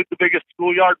include the biggest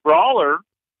schoolyard brawler,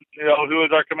 who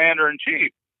was our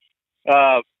commander-in-chief.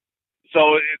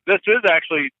 So this is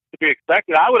actually to be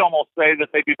expected. I would almost say that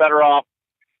they'd be better off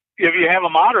if you have a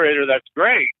moderator. That's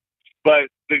great, but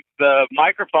the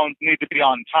microphones need to be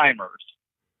on timers.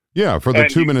 Yeah, for the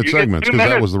 2-minute segments, because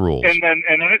that was the rules. And then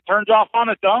it turns off on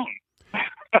its own.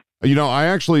 I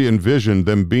actually envisioned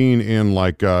them being in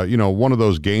one of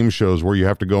those game shows where you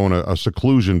have to go in a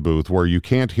seclusion booth where you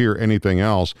can't hear anything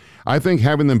else. I think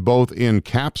having them both in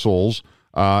capsules.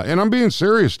 And I'm being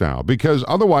serious now, because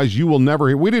otherwise you will never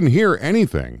hear. We didn't hear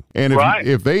anything. And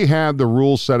if they had the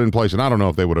rules set in place, and I don't know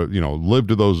if they would have, lived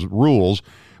to those rules,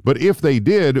 but if they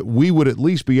did, we would at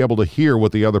least be able to hear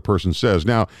what the other person says.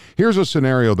 Now, here's a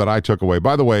scenario that I took away.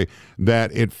 By the way,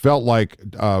 that it felt like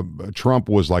Trump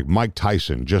was like Mike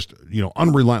Tyson, just,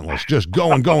 unrelentless, just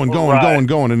going,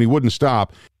 and he wouldn't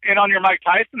stop. And on your Mike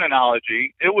Tyson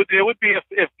analogy, it would be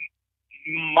if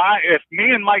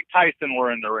me and Mike Tyson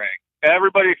were in the ring.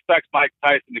 Everybody expects Mike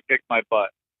Tyson to kick my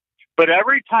butt. But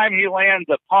every time he lands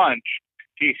a punch,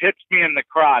 he hits me in the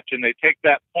crotch, and they take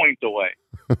that point away.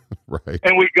 Right.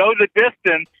 And we go the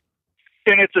distance,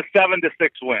 and it's a 7-6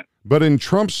 win. But in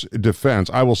Trump's defense,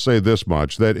 I will say this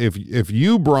much, that if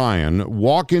you, Brian,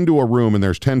 walk into a room and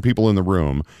there's 10 people in the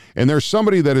room, and there's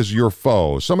somebody that is your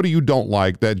foe, somebody you don't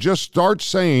like, that just starts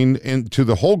saying to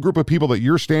the whole group of people that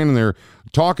you're standing there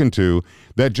talking to,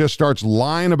 that just starts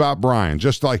lying about Brian,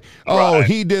 just like,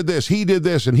 he did this,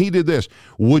 and he did this.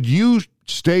 Would you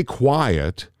stay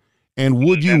quiet, and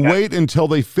would you wait until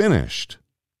they finished?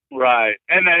 Right.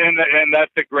 And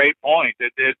that's a great point.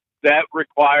 That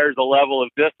requires a level of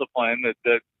discipline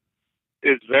that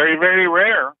is very, very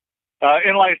rare.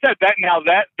 And like I said,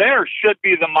 that there should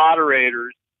be the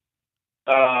moderator's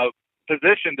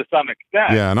position to some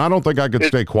extent. Yeah, and I don't think I could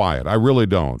stay quiet. I really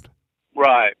don't.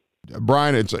 Right.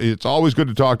 Brian, it's always good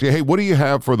to talk to you. Hey, what do you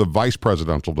have for the vice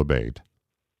presidential debate?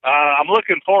 I'm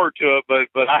looking forward to it,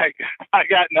 but I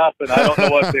got nothing. I don't know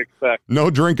what to expect.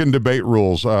 No drinking debate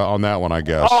rules on that one, I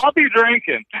guess. Oh, I'll be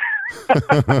drinking.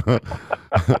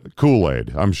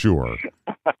 Kool-Aid, I'm sure.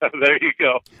 There you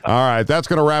go. All right, that's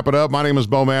going to wrap it up. My name is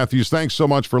Bo Matthews. Thanks so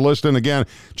much for listening. Again,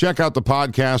 check out the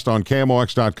podcast on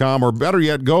KMOX.com, or better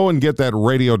yet, go and get that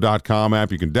radio.com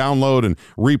app. You can download and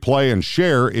replay and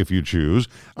share, if you choose,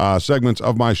 segments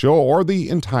of my show or the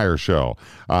entire show.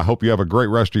 I hope you have a great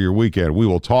rest of your weekend. We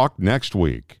will talk next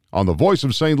week on the Voice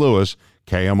of St. Louis,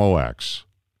 KMOX.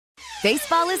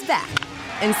 Baseball is back,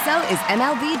 and so is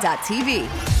MLB.tv.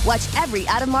 Watch every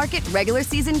out-of-market regular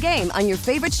season game on your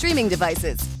favorite streaming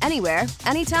devices, anywhere,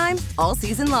 anytime, all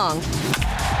season long.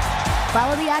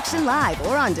 Follow the action live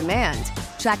or on demand.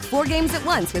 Track 4 games at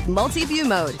once with multi-view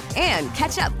mode and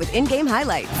catch up with in-game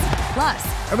highlights.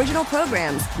 Plus, original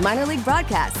programs, minor league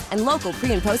broadcasts, and local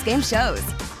pre- and post-game shows.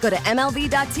 Go to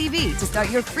MLB.tv to start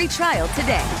your free trial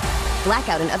today.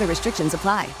 Blackout and other restrictions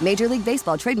apply. Major League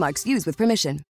Baseball trademarks used with permission.